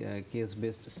ধৰণৰ কেছ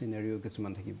বেছড সিনাৰিও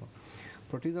কিছুমান থাকিব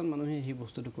প্ৰতিজন মানুহে এই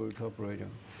বস্তুটো কৰি থোৱা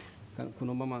প্ৰয়োজন কাৰণ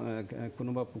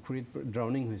কোনোবা পুখুৰীত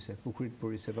ড্ৰাউনিং হৈছে পুখুৰীত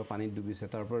পৰিছে বা পানীত ডুবিছে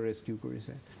তাৰ পৰা ৰেস্কিউ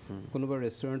কৰিছে কোনোবা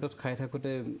ৰেষ্টুৰেণ্টত খাই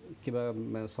থাকোতে কিবা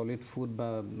সলিড ফুড বা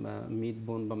মিট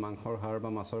বোন বা মাংসৰ হাড় বা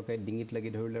মাছৰ কাই ডিঙিত লাগি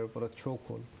ধৰিলে আৰু পৰত চোক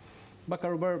হ'ল বা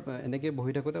কাৰোবাৰ এনেকৈ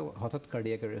বহি থাকোতে হঠাৎ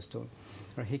কাৰ্ডিয়াক এৰেষ্ট হ'ল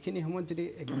আৰু সেইখিনি সময়ত যদি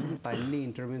একদম টাইমলি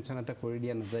ইণ্টাৰভেনশ্যন এটা কৰি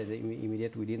দিয়া নাযায় যে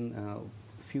immediate within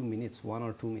few minutes 1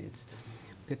 or 2 minutes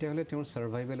তেতিয়াহ'লে তেওঁৰ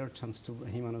সাৰ্ভাইভেলৰ চান্সটো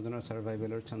সেই মানুহজনৰ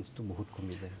সাৰ্ভাইভেলৰ চান্সটো বহুত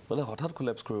কমি যায় মানে হঠাৎ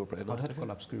কোলাপছ কৰিব পাৰে হঠাৎ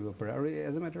কোলাপছ কৰিব পাৰে আৰু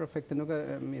as a matter of fact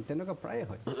তেনেকুৱা প্ৰায়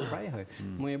হয়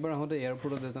মই এবাৰ আহোঁতে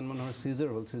এয়াৰপৰ্টত এজন মানুহৰ চিজাৰ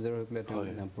হৈ পেলাই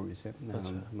তেওঁ পৰিছে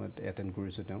মই এটেণ্ড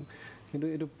কৰিছোঁ তেওঁ কিন্তু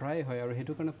এইটো প্ৰায় হয় আৰু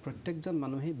সেইটো কাৰণে প্ৰত্যেকজন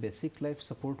মানুহেই বেছিক লাইফ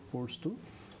ছাপোৰ্ট কোৰ্চটো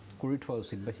কৰি থোৱা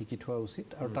উচিত বা শিকি থোৱা উচিত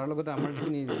আৰু তাৰ লগতে আমাৰ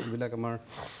যিবিলাক আমাৰ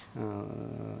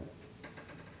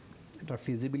এটাৰ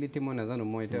ফিজিবিলিটি মই নাজানো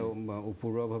মই এটা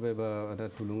উপৰুৱাভাৱে বা এটা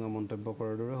তুলুঙা মন্তব্য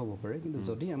কৰাৰ দৰে হ'ব পাৰে কিন্তু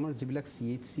যদি আমাৰ যিবিলাক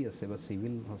CHC আছে বা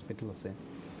চিভিল হস্পিটেল আছে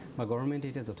বা গভৰ্ণমেণ্টে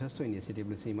এতিয়া যথেষ্ট ইনিচিয়েটিভ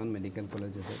লৈছে ইমান মেডিকেল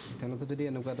কলেজ আছে তেওঁলোকে যদি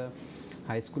এনেকুৱা এটা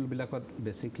হাইস্কুলবিলাকত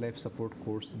বেছিক লাইফ ছাপোৰ্ট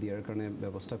কোৰ্চ দিয়াৰ কাৰণে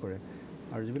ব্যৱস্থা কৰে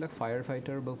আৰু যিবিলাক ফায়াৰ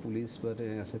ফাইটাৰ বা পুলিচ বা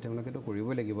আছে তেওঁলোকেতো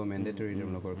কৰিবই লাগিব মেণ্ডেটৰী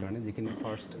তেওঁলোকৰ কাৰণে যিখিনি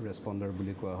ফাৰ্ষ্ট ৰেছপণ্ডাৰ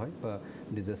বুলি কোৱা হয় বা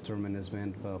ডিজাষ্টাৰ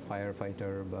মেনেজমেণ্ট বা ফায়াৰ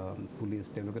ফাইটাৰ বা পুলিচ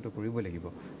তেওঁলোকেতো কৰিবই লাগিব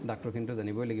ডাক্তৰখিনিতো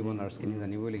জানিবই লাগিব নাৰ্ছখিনি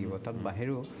জানিবই লাগিব তাত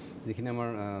বাহিৰেও যিখিনি আমাৰ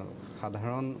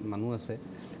সাধাৰণ মানুহ আছে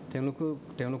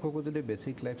তেওঁলোককো যদি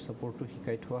বেছিক লাইফ ছাপোৰ্টটো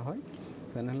শিকাই থোৱা হয়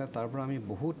তেনেহ'লে তাৰ পৰা আমি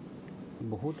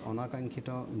বহুত অনাকাংক্ষিত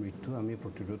মৃত্যু আমি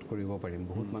প্ৰতিৰোধ কৰিব পাৰিম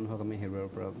বহুত মানুহক আমি হেৰুৱাৰ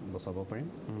পৰা বচাব পাৰিম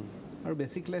আৰু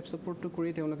বেছিক লাইফ ছাপোৰ্টটো কৰি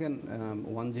তেওঁলোকে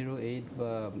 108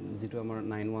 বা যিটো আমাৰ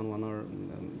 911ৰ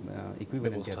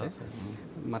ইকুইভেলেণ্ট আছে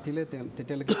মাতিলে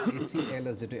তেতিয়ালৈকে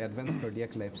ACLS যিটো এডভান্স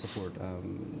কাৰ্ডিয়াক লাইফ ছাপোৰ্ট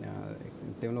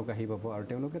তেওঁলোক আহি পাব আৰু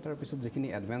তেওঁলোকে তাৰপিছত যিখিনি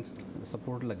এডভান্স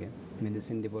ছাপোৰ্ট লাগে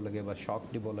মেডিচিন দিব লাগে বা শ্বক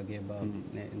দিব লাগে বা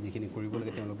যিখিনি কৰিব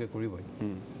লাগে তেওঁলোকে কৰিবই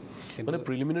মানে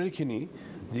প্ৰিলিমিনাৰীখিনি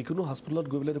যিকোনো হস্পিটেলত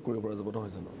গৈ পেলাই কৰিব পৰা যাব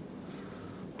নহয় জানো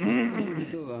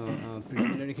কিন্তু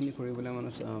প্ৰিলিমিনাৰীখিনি কৰিবলৈ মানে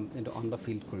এইটো অন দ্য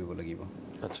ফিল্ড কৰিব লাগিব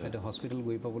এটা হস্পিটেল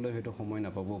গৈ পাবলৈ হয়তো সময়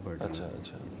নাপাবও পাৰে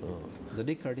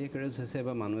যদি কাৰ্ডিয়াক এৰেষ্ট হৈছে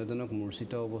বা মানুহ এজনক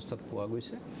মূৰ্ছিত অৱস্থাত পোৱা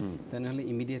গৈছে তেনেহ'লে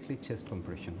ইমিডিয়েটলি চেষ্ট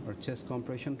কম্প্ৰেছন আৰু চেষ্ট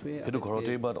কম্প্ৰেছনটোৱে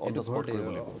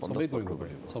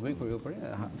চবেই কৰিব পাৰে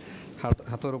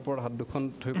হাতৰ ওপৰত হাত দুখন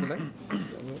থৈ পেলাই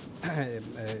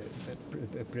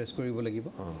প্ৰেছ কৰিব লাগিব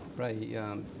প্ৰায়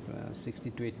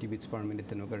 60 to 80 beats per minute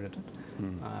তেনেকুৱা ৰেটত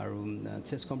আৰু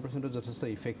চেষ্ট কম্প্ৰেছনটো যথেষ্ট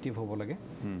ইফেক্টিভ হ'ব লাগে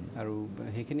আৰু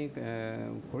সেইখিনি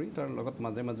কৰি তাৰ লগত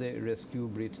মাজে মাজে ৰেস্কিউ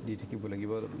ব্ৰিথ দি থাকিব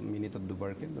লাগিব মিনিটত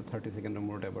দুবাৰকৈ 30 ছেকেণ্ডৰ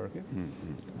মূৰত এবাৰকৈ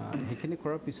সেইখিনি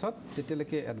কৰাৰ পিছত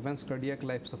তেতিয়ালৈকে এডভান্স কাৰ্ডিয়াক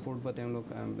লাইফ ছাপোৰ্ট বা তেওঁলোক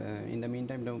ইন দ্য মিন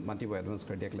টাইম মাতিব এডভান্স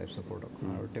কাৰ্ডিয়াক লাইফ ছাপোৰ্টক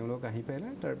আৰু তেওঁলোক আহি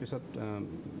পেলাই তাৰপিছত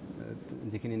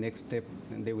যিখিনি next step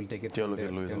they will take it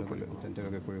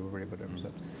তেওঁলোকে কৰিব পাৰিব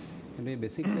তাৰপিছত কিন্তু এই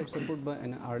বেছিক লাইফ ছাপোৰ্ট বা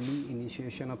এন আৰ্লি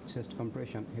ইনিচিয়েশ্যন অফ চেষ্ট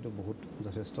কম্প্ৰেছন সেইটো বহুত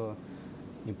যথেষ্ট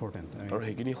ইম্পৰ্টেণ্ট আৰু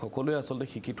সেইখিনি সকলোৱে আচলতে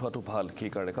শিকি থোৱাটো ভাল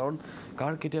সেইকাৰণে কাৰণ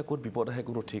কাৰ কেতিয়া ক'ত বিপদ আহে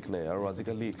কোনো ঠিক নাই আৰু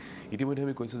আজিকালি ইতিমধ্যে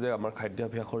আমি কৈছোঁ যে আমাৰ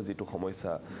খাদ্যাভ্যাসৰ যিটো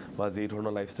সমস্যা বা যি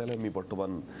ধৰণৰ লাইফষ্টাইল আমি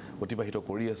বৰ্তমান অতিবাহিত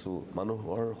কৰি আছোঁ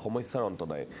মানুহৰ সমস্যাৰ অন্ত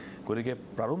নাই গতিকে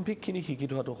প্ৰাৰম্ভিকখিনি শিকি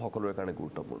থোৱাটো সকলোৰে কাৰণে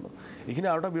গুৰুত্বপূৰ্ণ এইখিনি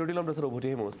আৰু এটা বিৰতি ল'ম তাৰপিছত উভতি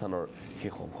আহিম অনুষ্ঠানৰ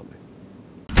শেষ অংশলৈ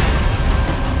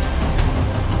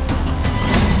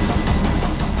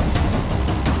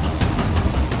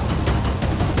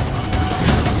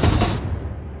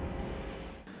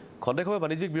খন্তেকভাৱে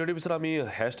বাণিজ্যিক বিৰতিৰ পিছত আমি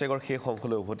হেশটেগৰ শেষ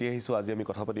অংশলৈ উভতি আহিছোঁ আজি আমি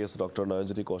কথা পাতি আছোঁ ডক্টৰ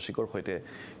নয়নজ্যোতি কৌশিকৰ সৈতে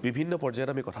বিভিন্ন পৰ্যায়ত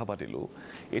আমি কথা পাতিলোঁ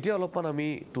এতিয়া অলপমান আমি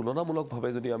তুলনামূলকভাৱে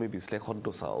যদি আমি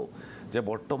বিশ্লেষণটো চাওঁ যে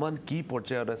বৰ্তমান কি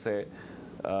পৰ্যায়ত আছে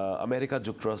আমেৰিকা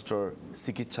যুক্তৰাষ্ট্ৰৰ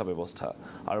চিকিৎসা ব্যৱস্থা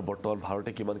আৰু বৰ্তমান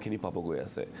ভাৰতে কিমানখিনি পাবগৈ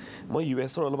আছে মই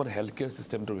ইউএছৰ অলপমান হেল্থ কেয়াৰ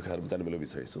চিষ্টেমটোৰ বিষয়ে জানিবলৈ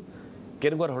বিচাৰিছোঁ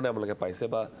কেনেকুৱা ধৰণে আপোনালোকে পাইছে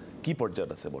বা কি পৰ্যায়ত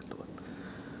আছে বৰ্তমান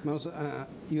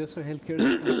ইউএছৰ হেল্থ কেয়াৰ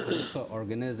যথেষ্ট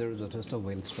অৰ্গেনাইজ আৰু যথেষ্ট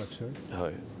ৱেল ষ্ট্ৰাকচাৰ্ড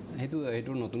হয়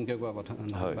সেইটো নতুনকৈ কোৱা কথা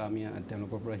নহয় বা আমি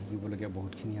তেওঁলোকৰ পৰা শিকিবলগীয়া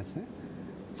বহুতখিনি আছে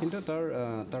কিন্তু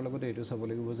তাৰ লগতে এইটো চাব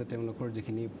লাগিব যে তেওঁলোকৰ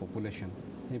যিখিনি পপুলেশ্যন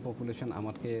সেই পপুলেশ্যন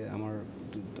আমাতকৈ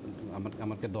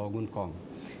 10 গুণ কম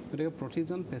গতিকে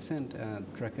প্ৰতিজন পেচেণ্ট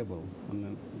ট্ৰেকেবল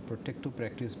প্ৰত্যেকটো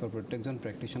প্ৰেক্টিছ বা প্ৰত্যেকজন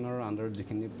প্ৰেক্টিশ্যনাৰৰ আণ্ডাৰত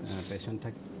যিখিনি পেচেণ্ট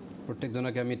থাকে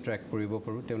প্ৰত্যেকজনকে আমি ট্ৰেক কৰিব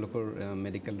পাৰোঁ তেওঁলোকৰ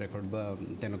মেডিকেল ৰেকৰ্ড বা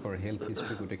তেওঁলোকৰ হেল্থ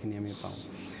হিষ্ট্ৰী গোটেইখিনি আমি পাওঁ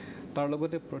তাৰ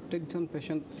লগতে প্ৰত্যেকজন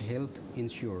পেচেণ্ট হেল্থ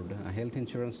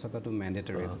ইঞ্চুৰেঞ্চ থকাটো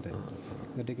মেণ্ডেটৰী হতে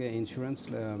গতিকে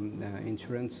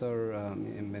ইঞ্চুৰেঞ্চৰ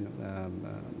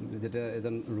যেতিয়া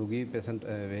এজন ৰোগী পেচেণ্ট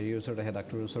হেৰিৰ ওচৰত আহে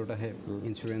ডাক্তৰৰ ওচৰত আহে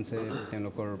ইঞ্চুৰেঞ্চে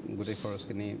তেওঁলোকৰ গোটেই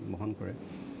খৰচখিনি বহন কৰে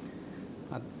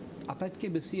আটাইতকৈ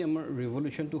বেছি আমাৰ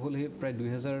ৰিভলিউশ্যনটো হ'ল সেই প্ৰায়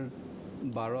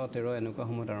 2012-13 এনেকুৱা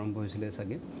সময়ত আৰম্ভ হৈছিলে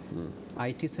চাগে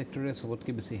IT ছেক্টৰে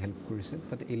সবতকৈ বেছি হেল্প কৰিছে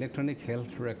তাত ইলেক্ট্ৰনিক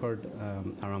হেল্থ ৰেকৰ্ড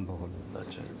আৰম্ভ হ'ল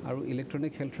আৰু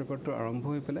ইলেক্ট্ৰনিক হেল্থ ৰেকৰ্ডটো আৰম্ভ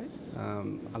হৈ পেলাই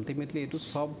আল্টিমেটলি এইটো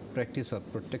সব প্ৰেক্টিছত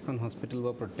প্ৰত্যেকখন হস্পিটেল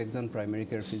বা প্ৰত্যেকজন প্ৰাইমেৰী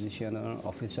কেয়াৰ ফিজিচিয়ানৰ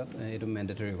অফিচত এইটো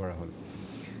মেণ্ডেটৰী কৰা হ'ল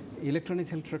ইলেক্ট্ৰনিক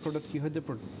হেল্থ ৰেকৰ্ডত কি হয় যে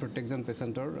প্ৰত্যেকজন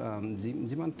পেচেণ্টৰ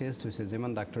যিমান টেষ্ট হৈছে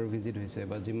যিমান ডাক্তৰ ভিজিট হৈছে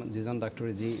বা যিজন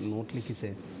ডাক্তৰে যি নোট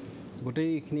লিখিছে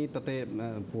গোটেইখিনি তাতে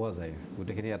পোৱা যায়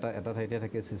গোটেইখিনি এটা ঠাইতে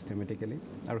থাকে চিষ্টেমেটিকেলি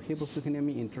আৰু সেই বস্তুখিনি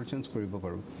আমি ইণ্টাৰচেঞ্জ কৰিব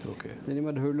পাৰোঁ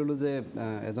যেনিবা ধৰি ল'লোঁ যে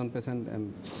এজন পেচেণ্ট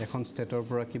এখন ষ্টেটৰ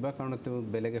পৰা কিবা কাৰণত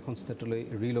বেলেগ এখন ষ্টেটলৈ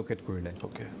ৰিল'কেট কৰিলে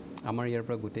আমাৰ ইয়াৰ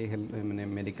পৰা গোটেই মানে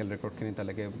মেডিকেল ৰেকৰ্ডখিনি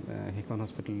তালৈকে সেইখন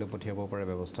হস্পিটেললৈ পঠিয়াব পৰা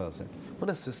ব্যৱস্থা আছে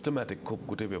মানে চিষ্টেমেটিক খুব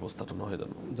গোটেই ব্যৱস্থাটো নহয়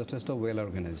জানো যথেষ্ট ৱেল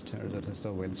অৰ্গেনাইজড আৰু যথেষ্ট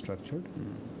ৱেল ষ্ট্ৰাকচাৰ্ড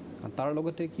তাৰ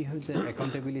লগতে কি হয় যে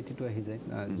একাউণ্টেবিলিটিটো আহি যায়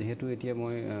যিহেতু এতিয়া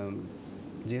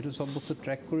যিহেতু সব বস্তু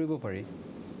ট্ৰেক কৰিব পাৰি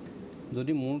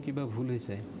যদি মোৰ কিবা ভুল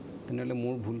হৈছে তেনেহ'লে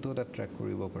মোৰ ভুলটো তাত ট্ৰেক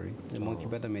কৰিব পাৰি যে মই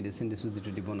কিবা এটা মেডিচিন দিছোঁ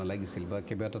যিটো দিব নালাগিছিল বা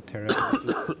কিবা এটা থেৰাপি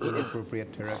ইনএপ্ৰপ্ৰিয়েট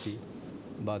থেৰাপি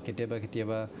বা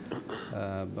কেতিয়াবা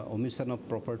অমিছন অফ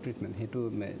প্ৰপাৰ ট্ৰিটমেণ্ট সেইটো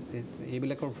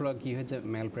এইবিলাকৰ পৰা কি হয় যে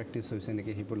মেল প্ৰেক্টিছ হৈছে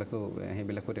নেকি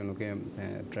সেইবিলাকো তেওঁলোকে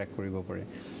ট্ৰেক কৰিব পাৰে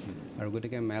আৰু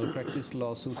গতিকে মেল প্ৰেক্টিছ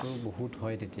লছুটো বহুত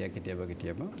হয় তেতিয়া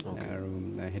কেতিয়াবা আৰু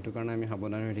সেইটো কাৰণে আমি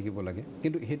সাৱধান হৈ থাকিব লাগে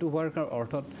কিন্তু সেইটো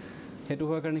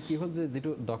হোৱাৰ কাৰণে কি হ'ল যে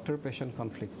যিটো ডক্টৰ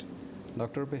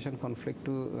পেচেণ্ট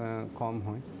কনফ্লিক্টটো কম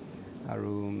হয়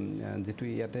আৰু যেটো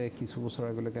ইয়াতে কিছু বছৰ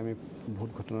আগলৈকে আমি বহুত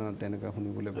ঘটনা তেনেকুৱা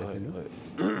শুনিবলৈ পাইছিলোঁ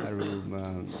আৰু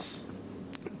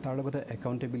তাৰ লগতে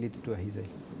একাউণ্টেবিলিটিটো আহি যায়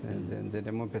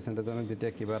যেতিয়া মই পেচেণ্ট এজনক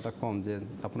যেতিয়া কিবা এটা ক'ম যে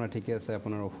আপোনাৰ ঠিকে আছে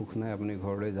আপোনাৰ অসুখ নাই আপুনি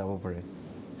ঘৰলৈ যাব পাৰে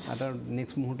আৰু তাৰ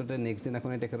নেক্সট মুহূৰ্ততে নেক্সট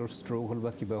দিনাখনেই তেখেতৰ ষ্ট্ৰ'ক হ'ল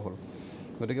বা কিবা হ'ল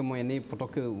গতিকে মই এনেই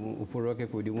পটককৈ ওপৰুৱাকৈ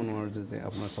কৈ দিব নোৱাৰোঁ যে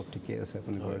আপোনাৰ চব ঠিকে আছে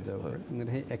আপুনি ঘৰত যাব পাৰে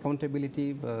সেই একাউণ্টেবিলিটি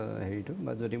বা হেৰিটো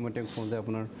বা যদি মই তেওঁক কওঁ যে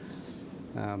আপোনাৰ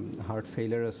হাৰ্ট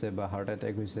ফেইলাৰ আছে বা হাৰ্ট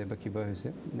এটেক হৈছে বা কিবা হৈছে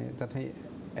তাত সেই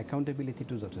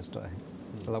একাউণ্টেবিলিটিটো যথেষ্ট আহে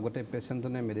লগতে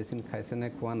পেচেণ্টজনে মেডিচিন খাইছে নে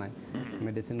খোৱা নাই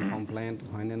মেডিচিন কমপ্লায়েণ্ট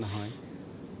হয়নে নহয়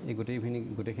এই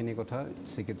গোটেইখিনি কথা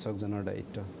চিকিৎসকজনৰ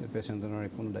দায়িত্ব পেচেণ্টজনৰ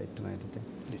কোনো দায়িত্ব নাই তেতিয়া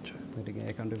নিশ্চয় গতিকে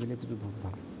একাউণ্টেবিলিটিটো বহুত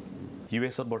ভাল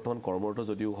ইউএছত বৰ্তমান কৰ্মৰত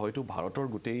যদিও হয়তো ভাৰতৰ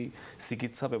গোটেই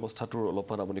চিকিৎসা ব্যৱস্থাটোৰ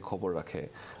অলপমান আপুনি খবৰ ৰাখে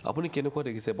আপুনি কেনেকুৱা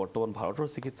দেখিছে বৰ্তমান ভাৰতৰ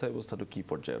চিকিৎসা ব্যৱস্থাটো কি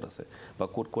পৰ্যায়ত আছে বা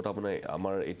ক'ত আপোনাৰ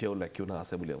আমাৰ এতিয়াও লেকিউনা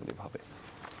আছে বুলি আপুনি ভাবে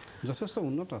যথেষ্ট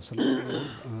উন্নত আচলতে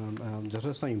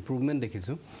যথেষ্ট ইম্প্ৰুভমেণ্ট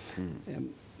দেখিছোঁ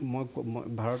মই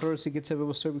ভাৰতৰ চিকিৎসা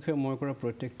ব্যৱস্থাৰ বিষয়ে মই কৰা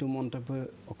প্ৰত্যেকটো মন্তব্য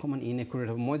অকণমান ইনএকুৰেট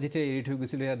হ'ব মই যেতিয়া এৰি থৈ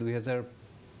গৈছিলোঁ এয়া 2005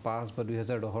 বা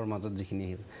 2010ৰ মাজত যিখিনি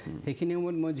আহিছে সেইখিনি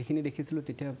সময়ত মই যিখিনি দেখিছিলোঁ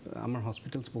তেতিয়া আমাৰ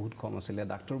হস্পিটেলছ বহুত কম আছিলে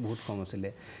ডাক্তৰ বহুত কম আছিলে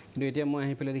কিন্তু এতিয়া মই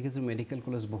আহি পেলাই দেখিছোঁ মেডিকেল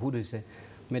কলেজ বহুত হৈছে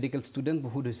মেডিকেল ষ্টুডেণ্ট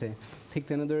বহুত হৈছে ঠিক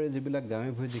তেনেদৰে যিবিলাক গাঁৱে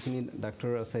ভূঞে যিখিনি ডাক্তৰ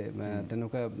আছে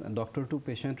তেনেকুৱা ডক্টৰ টু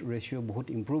পেচেণ্ট ৰেচিঅ' বহুত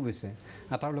ইম্প্ৰুভ হৈছে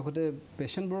আৰু তাৰ লগতে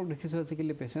পেচেণ্টবোৰক দেখিছোঁ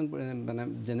আজিকালি পেচেণ্ট মানে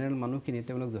জেনেৰেল মানুহখিনি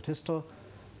তেওঁলোক যথেষ্ট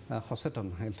সচেতন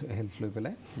হেল্থ লৈ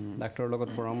পেলাই ডাক্তৰৰ লগত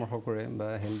পৰামৰ্শ কৰে বা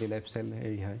হেল্থি লাইফষ্টাইল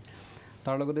হেৰি হয়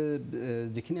তাৰ লগতে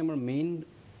যিখিনি আমাৰ মেইন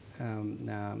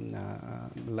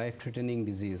লাইফ থ্ৰেটেনিং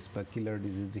ডিজিজ বা কিলাৰ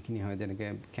ডিজিজ যিখিনি হয় যেনেকৈ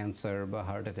কেঞ্চাৰ বা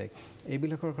হাৰ্ট এটেক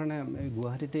এইবিলাকৰ কাৰণে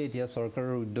গুৱাহাটীতে এতিয়া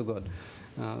চৰকাৰৰ উদ্যোগত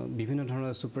বিভিন্ন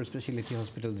ধৰণৰ ছুপাৰ স্পেচিয়েলিটি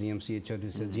হস্পিটেল GMCHত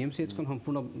হৈছে GMCHখন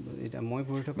সম্পূৰ্ণ এতিয়া মই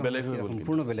পঢ়ি থকা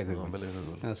সম্পূৰ্ণ বেলেগ হৈ গ'ল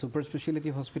ছুপাৰ স্পেচিয়েলিটি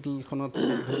হস্পিটেলখনত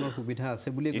ধৰণৰ সুবিধা আছে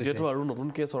বুলি কৈছে এতিয়াতো আৰু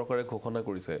নতুনকৈ চৰকাৰে ঘোষণা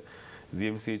কৰিছে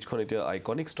GMCHখন এতিয়া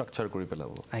আইকনিক ষ্ট্ৰাকচাৰ কৰি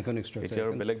পেলাব আইকনিক ষ্ট্ৰাকচাৰ এতিয়া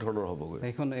আৰু বেলেগ ধৰণৰ হ'বগৈ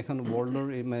এখন ৱৰ্ল্ডৰ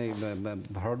মানে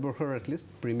ভাৰতবৰ্ষৰ এটলিষ্ট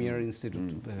প্ৰিমিয়াৰ ইনষ্টিটিউট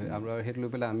আৰু সেইটো লৈ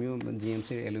পেলাই আমিও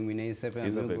GMCৰ এলুমিনাই হিচাপে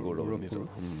গৌৰৱ কৰোঁ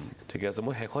ঠিক আছে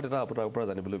মই শেষত এটা আপোনাৰ পৰা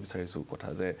জানিবলৈ বিচাৰিছোঁ কথা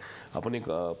যে আপুনি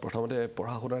প্ৰথমতে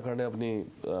পঢ়া শুনাৰ কাৰণে আপুনি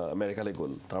আমেৰিকালৈ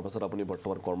গ'ল তাৰপাছত আপুনি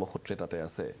বৰ্তমান কৰ্মসূত্ৰে তাতে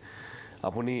আছে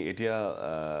আপুনি এতিয়া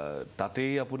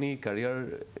তাতেই আপুনি কেৰিয়াৰ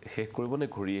শেষ কৰিব নে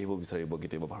ঘূৰি আহিব বিচাৰিব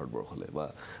কেতিয়াবা ভাৰতবৰ্ষলৈ বা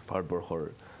ভাৰতবৰ্ষৰ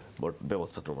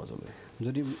ব্যৱস্থাটোৰ মাজলৈ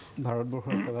যদি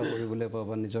ভাৰতবৰ্ষৰ সেৱা কৰিবলৈ পাওঁ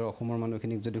বা নিজৰ অসমৰ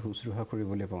মানুহখিনিক যদি শুশ্ৰূষা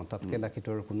কৰিবলৈ পাওঁ তাতকৈ লাখিত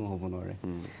আৰু কোনো হ'ব নোৱাৰে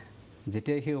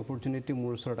যেতিয়া সেই অপৰচুনিটি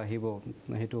মোৰ ওচৰত আহিব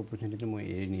সেইটো অপৰচুনিটি মই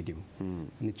এৰি নিদিম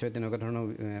নিশ্চয় তেনেকুৱা ধৰণৰ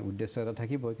উদ্দেশ্য এটা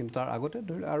থাকিব কিন্তু তাৰ আগতে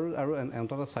ধৰি আৰু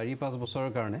অন্ততঃ 4-5 বছৰৰ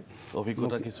কাৰণে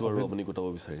অভিজ্ঞতা কিছু আৰু আপুনি গোটাব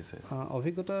বিচাৰিছে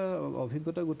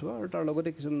অভিজ্ঞতা গোটোৱা আৰু তাৰ লগতে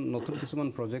কিছুমান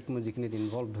প্ৰজেক্ট মই যিখিনিত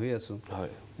ইনভলভ হৈ আছোঁ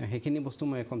সেইখিনি বস্তু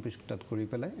মই একমপ্লিছ তাত কৰি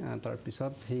পেলাই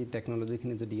তাৰপিছত সেই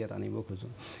টেকন'লজিখিনি যদি ইয়াত আনিব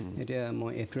খোজোঁ এতিয়া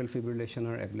মই এট্ৰিয়েল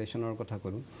ফিব্ৰিলেশ্যনৰ এবলেশ্যনৰ কথা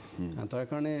ক'লোঁ তাৰ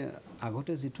কাৰণে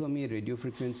আগতে যিটো আমি ৰেডিঅ'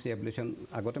 ফ্ৰিকুৱেঞ্চি এবলেশ্যন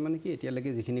আগতে মানে কি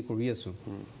এতিয়ালৈকে যিখিনি কৰি আছোঁ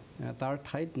তাৰ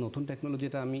ঠাইত নতুন টেকন'লজি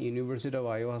এটা আমি ইউনিভাৰ্চিটি অফ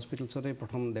আইঅ' হস্পিটেলছতে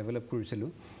প্ৰথম ডেভেলপ কৰিছিলোঁ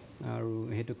আৰু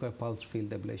সেইটো কয় পালছ ফিল্ড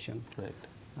এবলেশ্যন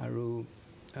আৰু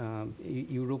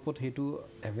ইউৰোপত সেইটো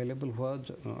এভেইলেবল হোৱা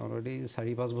অলৰেডি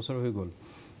 4-5 বছৰ হৈ গ'ল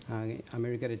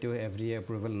আমেৰিকাত এতিয়াও FDA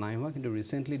এপ্ৰুভেল নাই হোৱা কিন্তু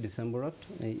ৰিচেণ্টলি ডিচেম্বৰত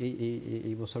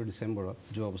এই বছৰ ডিচেম্বৰত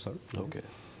যোৱা বছৰ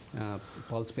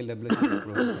পালছ ফিল্ড এবলেশ্যন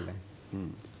এপ্ৰুভেল পালে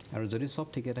আৰু যদি সব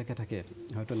ঠিকে থাকে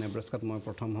হয়তো নেব্ৰাস্কাত মই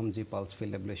প্ৰথম হ'ম যি পালছ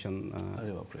ফিল্ড এবলেশ্যন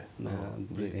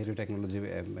সেইটো টেকন'লজি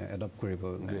এডপ্ট কৰিব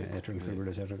এট্ৰিয়েল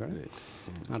ফিব্ৰিলেশ্যনৰ কাৰণে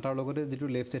তাৰ লগতে যিটো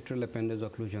লেফ্ট এট্ৰিয়েল এপেণ্ডেজ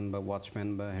অক্লুজন বা ৱাটছমেন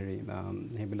বা হেৰি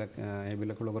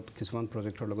সেইবিলাকৰ লগত কিছুমান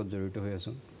প্ৰজেক্টৰ লগত জড়িত হৈ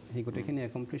আছোঁ সেই গোটেইখিনি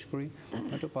একমপ্লিছ কৰি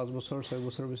হয়তো 5 বছৰ 6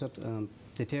 বছৰৰ পিছত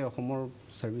যেতিয়াই অসমৰ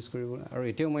ছাৰ্ভিচ কৰিব আৰু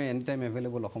এতিয়াও মই এনি টাইম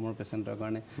এভেইলেবল অসমৰ পেচেণ্টৰ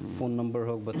কাৰণে ফোন নম্বৰ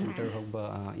হওক বা টুইটাৰ হওক বা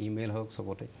ইমেইল হওক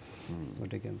চবতে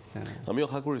গতিকে আমি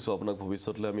আশা কৰিছোঁ আপোনাক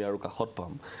ভৱিষ্যতলৈ আমি আৰু কাষত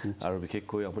পাম আৰু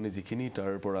বিশেষকৈ আপুনি যিখিনি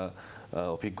তাৰ পৰা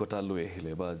অভিজ্ঞতা লৈ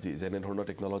আহিলে বা যেনে ধৰণৰ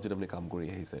টেকন'লজিত আপুনি কাম কৰি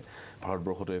আহিছে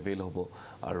ভাৰতবৰ্ষতো এভেইল হ'ব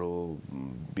আৰু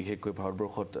বিশেষকৈ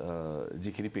ভাৰতবৰ্ষত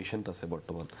যিখিনি পেচেণ্ট আছে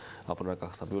বৰ্তমান আপোনাৰ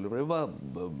কাষ চাপিবলৈ পাৰিব বা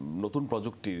নতুন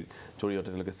প্ৰযুক্তিৰ জৰিয়তে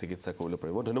তেওঁলোকে চিকিৎসা কৰিবলৈ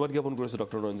পাৰিব ধন্যবাদ জ্ঞাপন কৰিছোঁ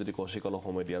ডক্টৰ নয়নজ্যোতি কৌশিক অলপ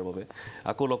সময় দিয়াৰ বাবে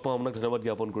আকৌ লগ পাম আপোনাক ধন্যবাদ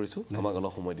জ্ঞাপন কৰিছোঁ আমাক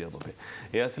অলপ সময় দিয়াৰ বাবে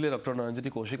এয়া আছিলে ডক্টৰ নয়নজ্যোতি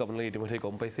কৌশিক আপোনালোকে ইতিমধ্যে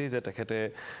গম পাইছেই যে তেখেতে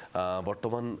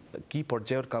বৰ্তমান কি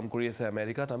পৰ্যায়ত কাম কৰি আছে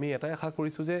আমেৰিকাত আমি এটাই আশা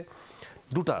কৰিছোঁ যে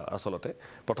দুটা আচলতে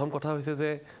প্ৰথম কথা হৈছে যে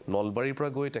নলবাৰীৰ পৰা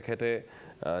গৈ তেখেতে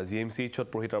GMCHত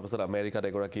পঢ়ি তাৰপাছত আমেৰিকাত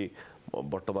এগৰাকী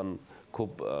বৰ্তমান খুব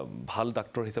ভাল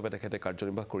ডাক্তৰ হিচাপে তেখেতে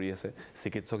কাৰ্যনিৰ্বাহ কৰি আছে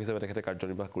চিকিৎসক হিচাপে তেখেতে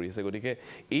কাৰ্যনিৰ্বাহ কৰি আছে গতিকে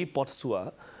এই পথছোৱা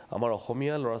আমাৰ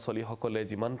অসমীয়া ল'ৰা ছোৱালীসকলে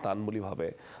যিমান টান বুলি ভাবে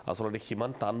আচলতে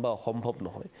সিমান টান বা অসম্ভৱ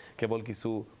নহয় কেৱল কিছু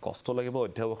কষ্ট লাগিব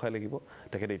অধ্যৱসায় লাগিব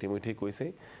তেখেতে ইতিমধ্যেই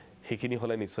কৈছেই সেইখিনি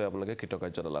হ'লে নিশ্চয় আপোনালোকে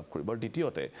কৃতকাৰ্যতা লাভ কৰিব আৰু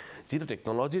দ্বিতীয়তে যিটো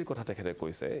টেকন'লজিৰ কথা তেখেতে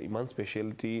কৈছে ইমান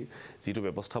স্পেচিয়েলিটি যিটো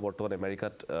ব্যৱস্থা বৰ্তমান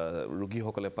আমেৰিকাত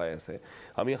ৰোগীসকলে পাই আছে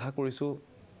আমি আশা কৰিছোঁ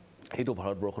সেইটো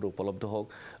ভাৰতবৰ্ষত উপলব্ধ হওক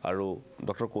আৰু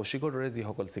ডক্টৰ কৌশিকৰ দৰে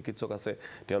যিসকল চিকিৎসক আছে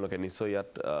তেওঁলোকে নিশ্চয় ইয়াত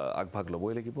আগভাগ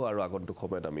ল'বই লাগিব আৰু আগন্তুক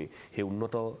সময়ত আমি সেই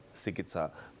উন্নত চিকিৎসা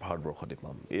ভাৰতবৰ্ষতে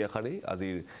পাম এই আশাৰেই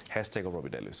আজিৰ হেশ্বটেগৰ পৰা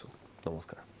বিদায় লৈছোঁ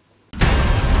নমস্কাৰ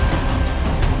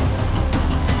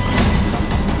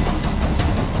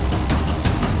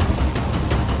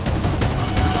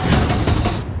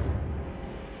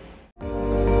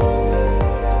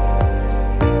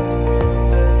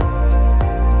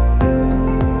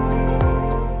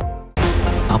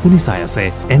আপুনি চাই আছে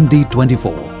ND24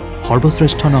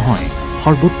 সৰ্বশ্ৰেষ্ঠ নহয়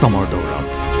সৰ্বোত্তমৰ দৌৰ